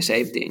implement the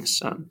same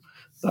things.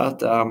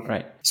 But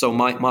Right. so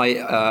my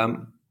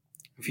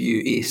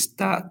view is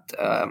that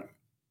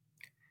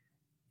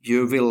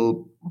you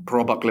will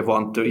probably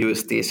want to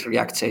use these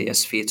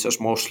React.js features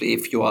mostly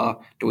if you are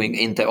doing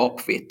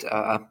interop with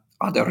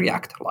other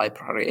React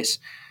libraries.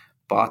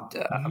 But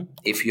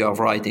if you are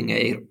writing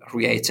a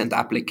Reagent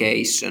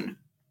application,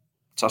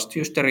 just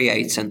use the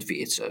Reagent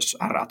features,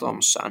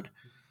 atoms and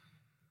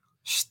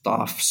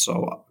stuff.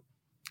 So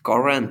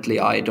currently,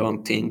 I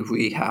don't think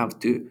we have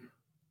to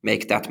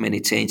make that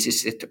many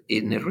changes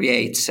in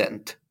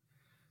Reagent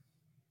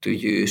to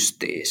use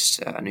these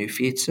new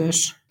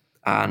features.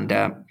 And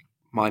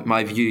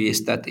my view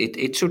is that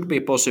it should be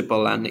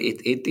possible, and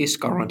it is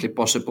currently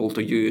possible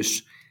to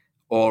use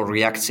all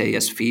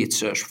React.js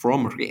features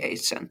from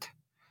Reagent.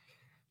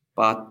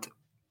 But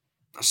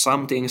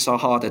some things are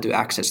harder to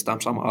access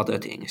than some other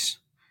things.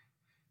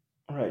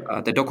 Right.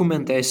 The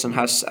documentation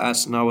has,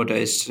 as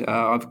nowadays,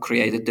 I've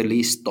created a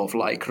list of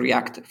like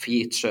React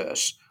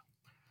features,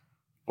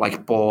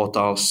 like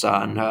portals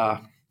and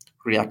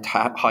React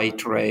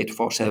height rate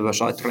for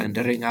server-side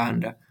rendering,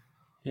 and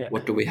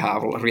what do we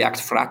have?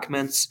 React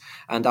fragments,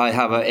 and I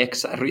have a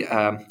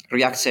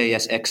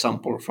React.js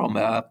example from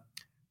a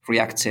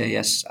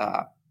React.js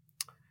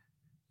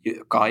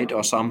guide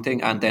or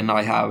something, and then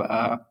I have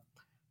a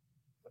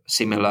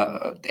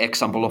similar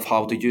example of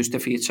how to use the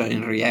feature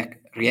in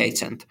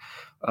Reagent.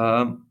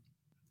 The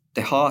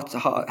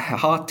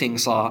hard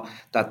things are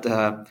that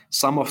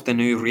some of the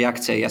new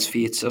React.js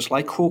features,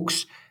 like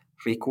hooks,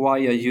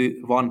 require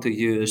you want to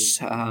use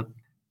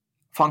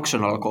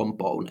functional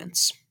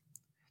components.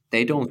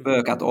 They don't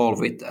work at all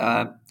with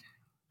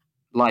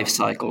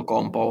lifecycle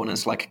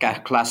components like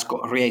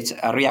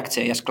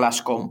React.js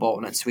class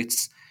components,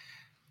 which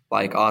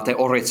like are the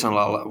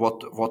original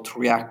what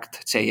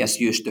React.js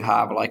used to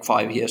have like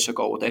 5 years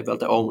ago. They were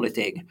the only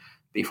thing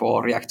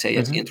before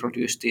React.js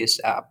introduced these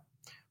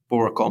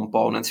poor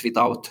components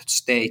without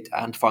state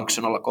and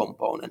functional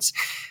components.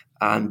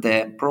 And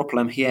the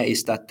problem here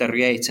is that the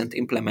Reagent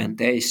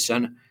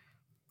implementation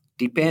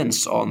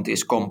depends on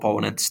this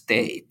component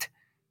state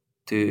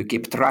to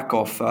keep track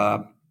of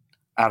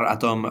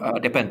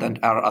dependent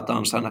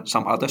atoms and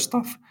some other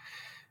stuff.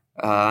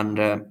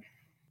 And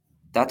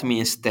that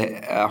means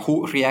the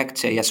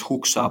React.js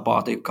hooks are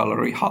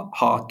particularly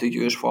hard to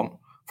use from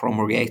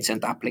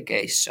Reagent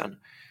application.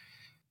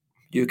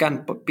 You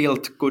can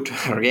build good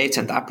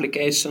Reagent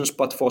applications,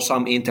 but for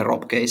some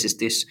interop cases,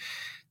 this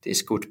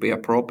could be a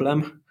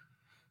problem.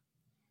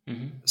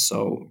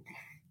 So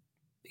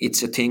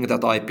it's a thing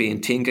that I've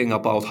been thinking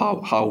about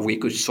how we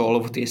could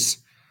solve this,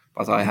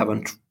 but I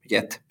haven't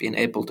yet been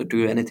able to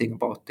do anything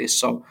about this.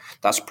 So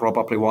that's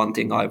probably one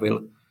thing I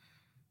will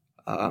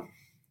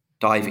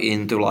dive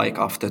into like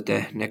after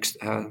the next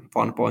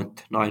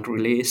 1.9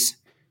 release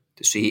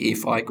to see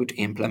if I could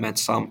implement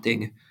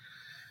something,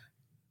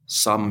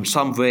 some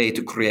way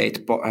to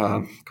create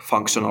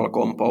functional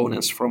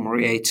components from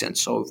Reagent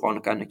so one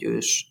can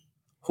use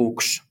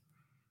hooks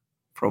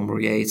from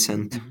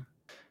Reagent.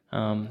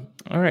 All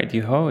right,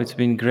 Juho, it's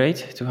been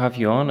great to have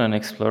you on and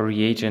explore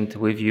Reagent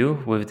with you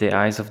with the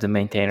eyes of the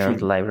maintainer of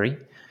the library.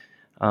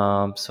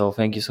 So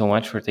thank you so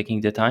much for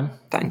taking the time.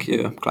 Thank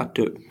you. I'm glad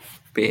to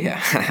be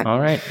here. All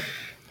right.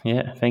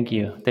 Yeah, thank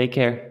you. Take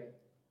care.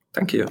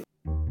 Thank you.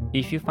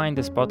 If you find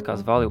this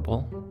podcast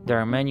valuable, there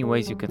are many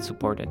ways you can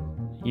support it.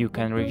 You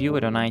can review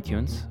it on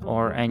iTunes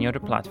or any other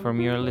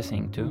platform you're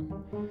listening to.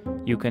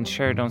 You can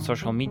share it on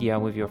social media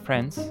with your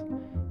friends.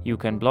 You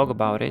can blog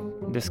about it,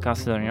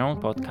 discuss it on your own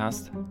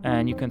podcast,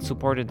 and you can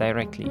support it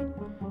directly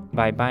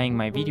by buying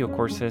my video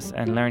courses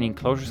and learning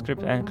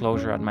ClojureScript and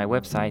Clojure at my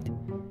website,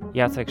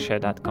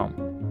 jacekschae.com.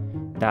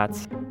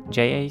 That's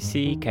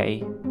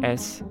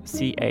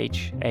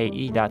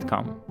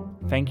JACKSCHAE.com.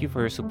 Thank you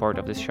for your support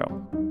of this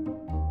show.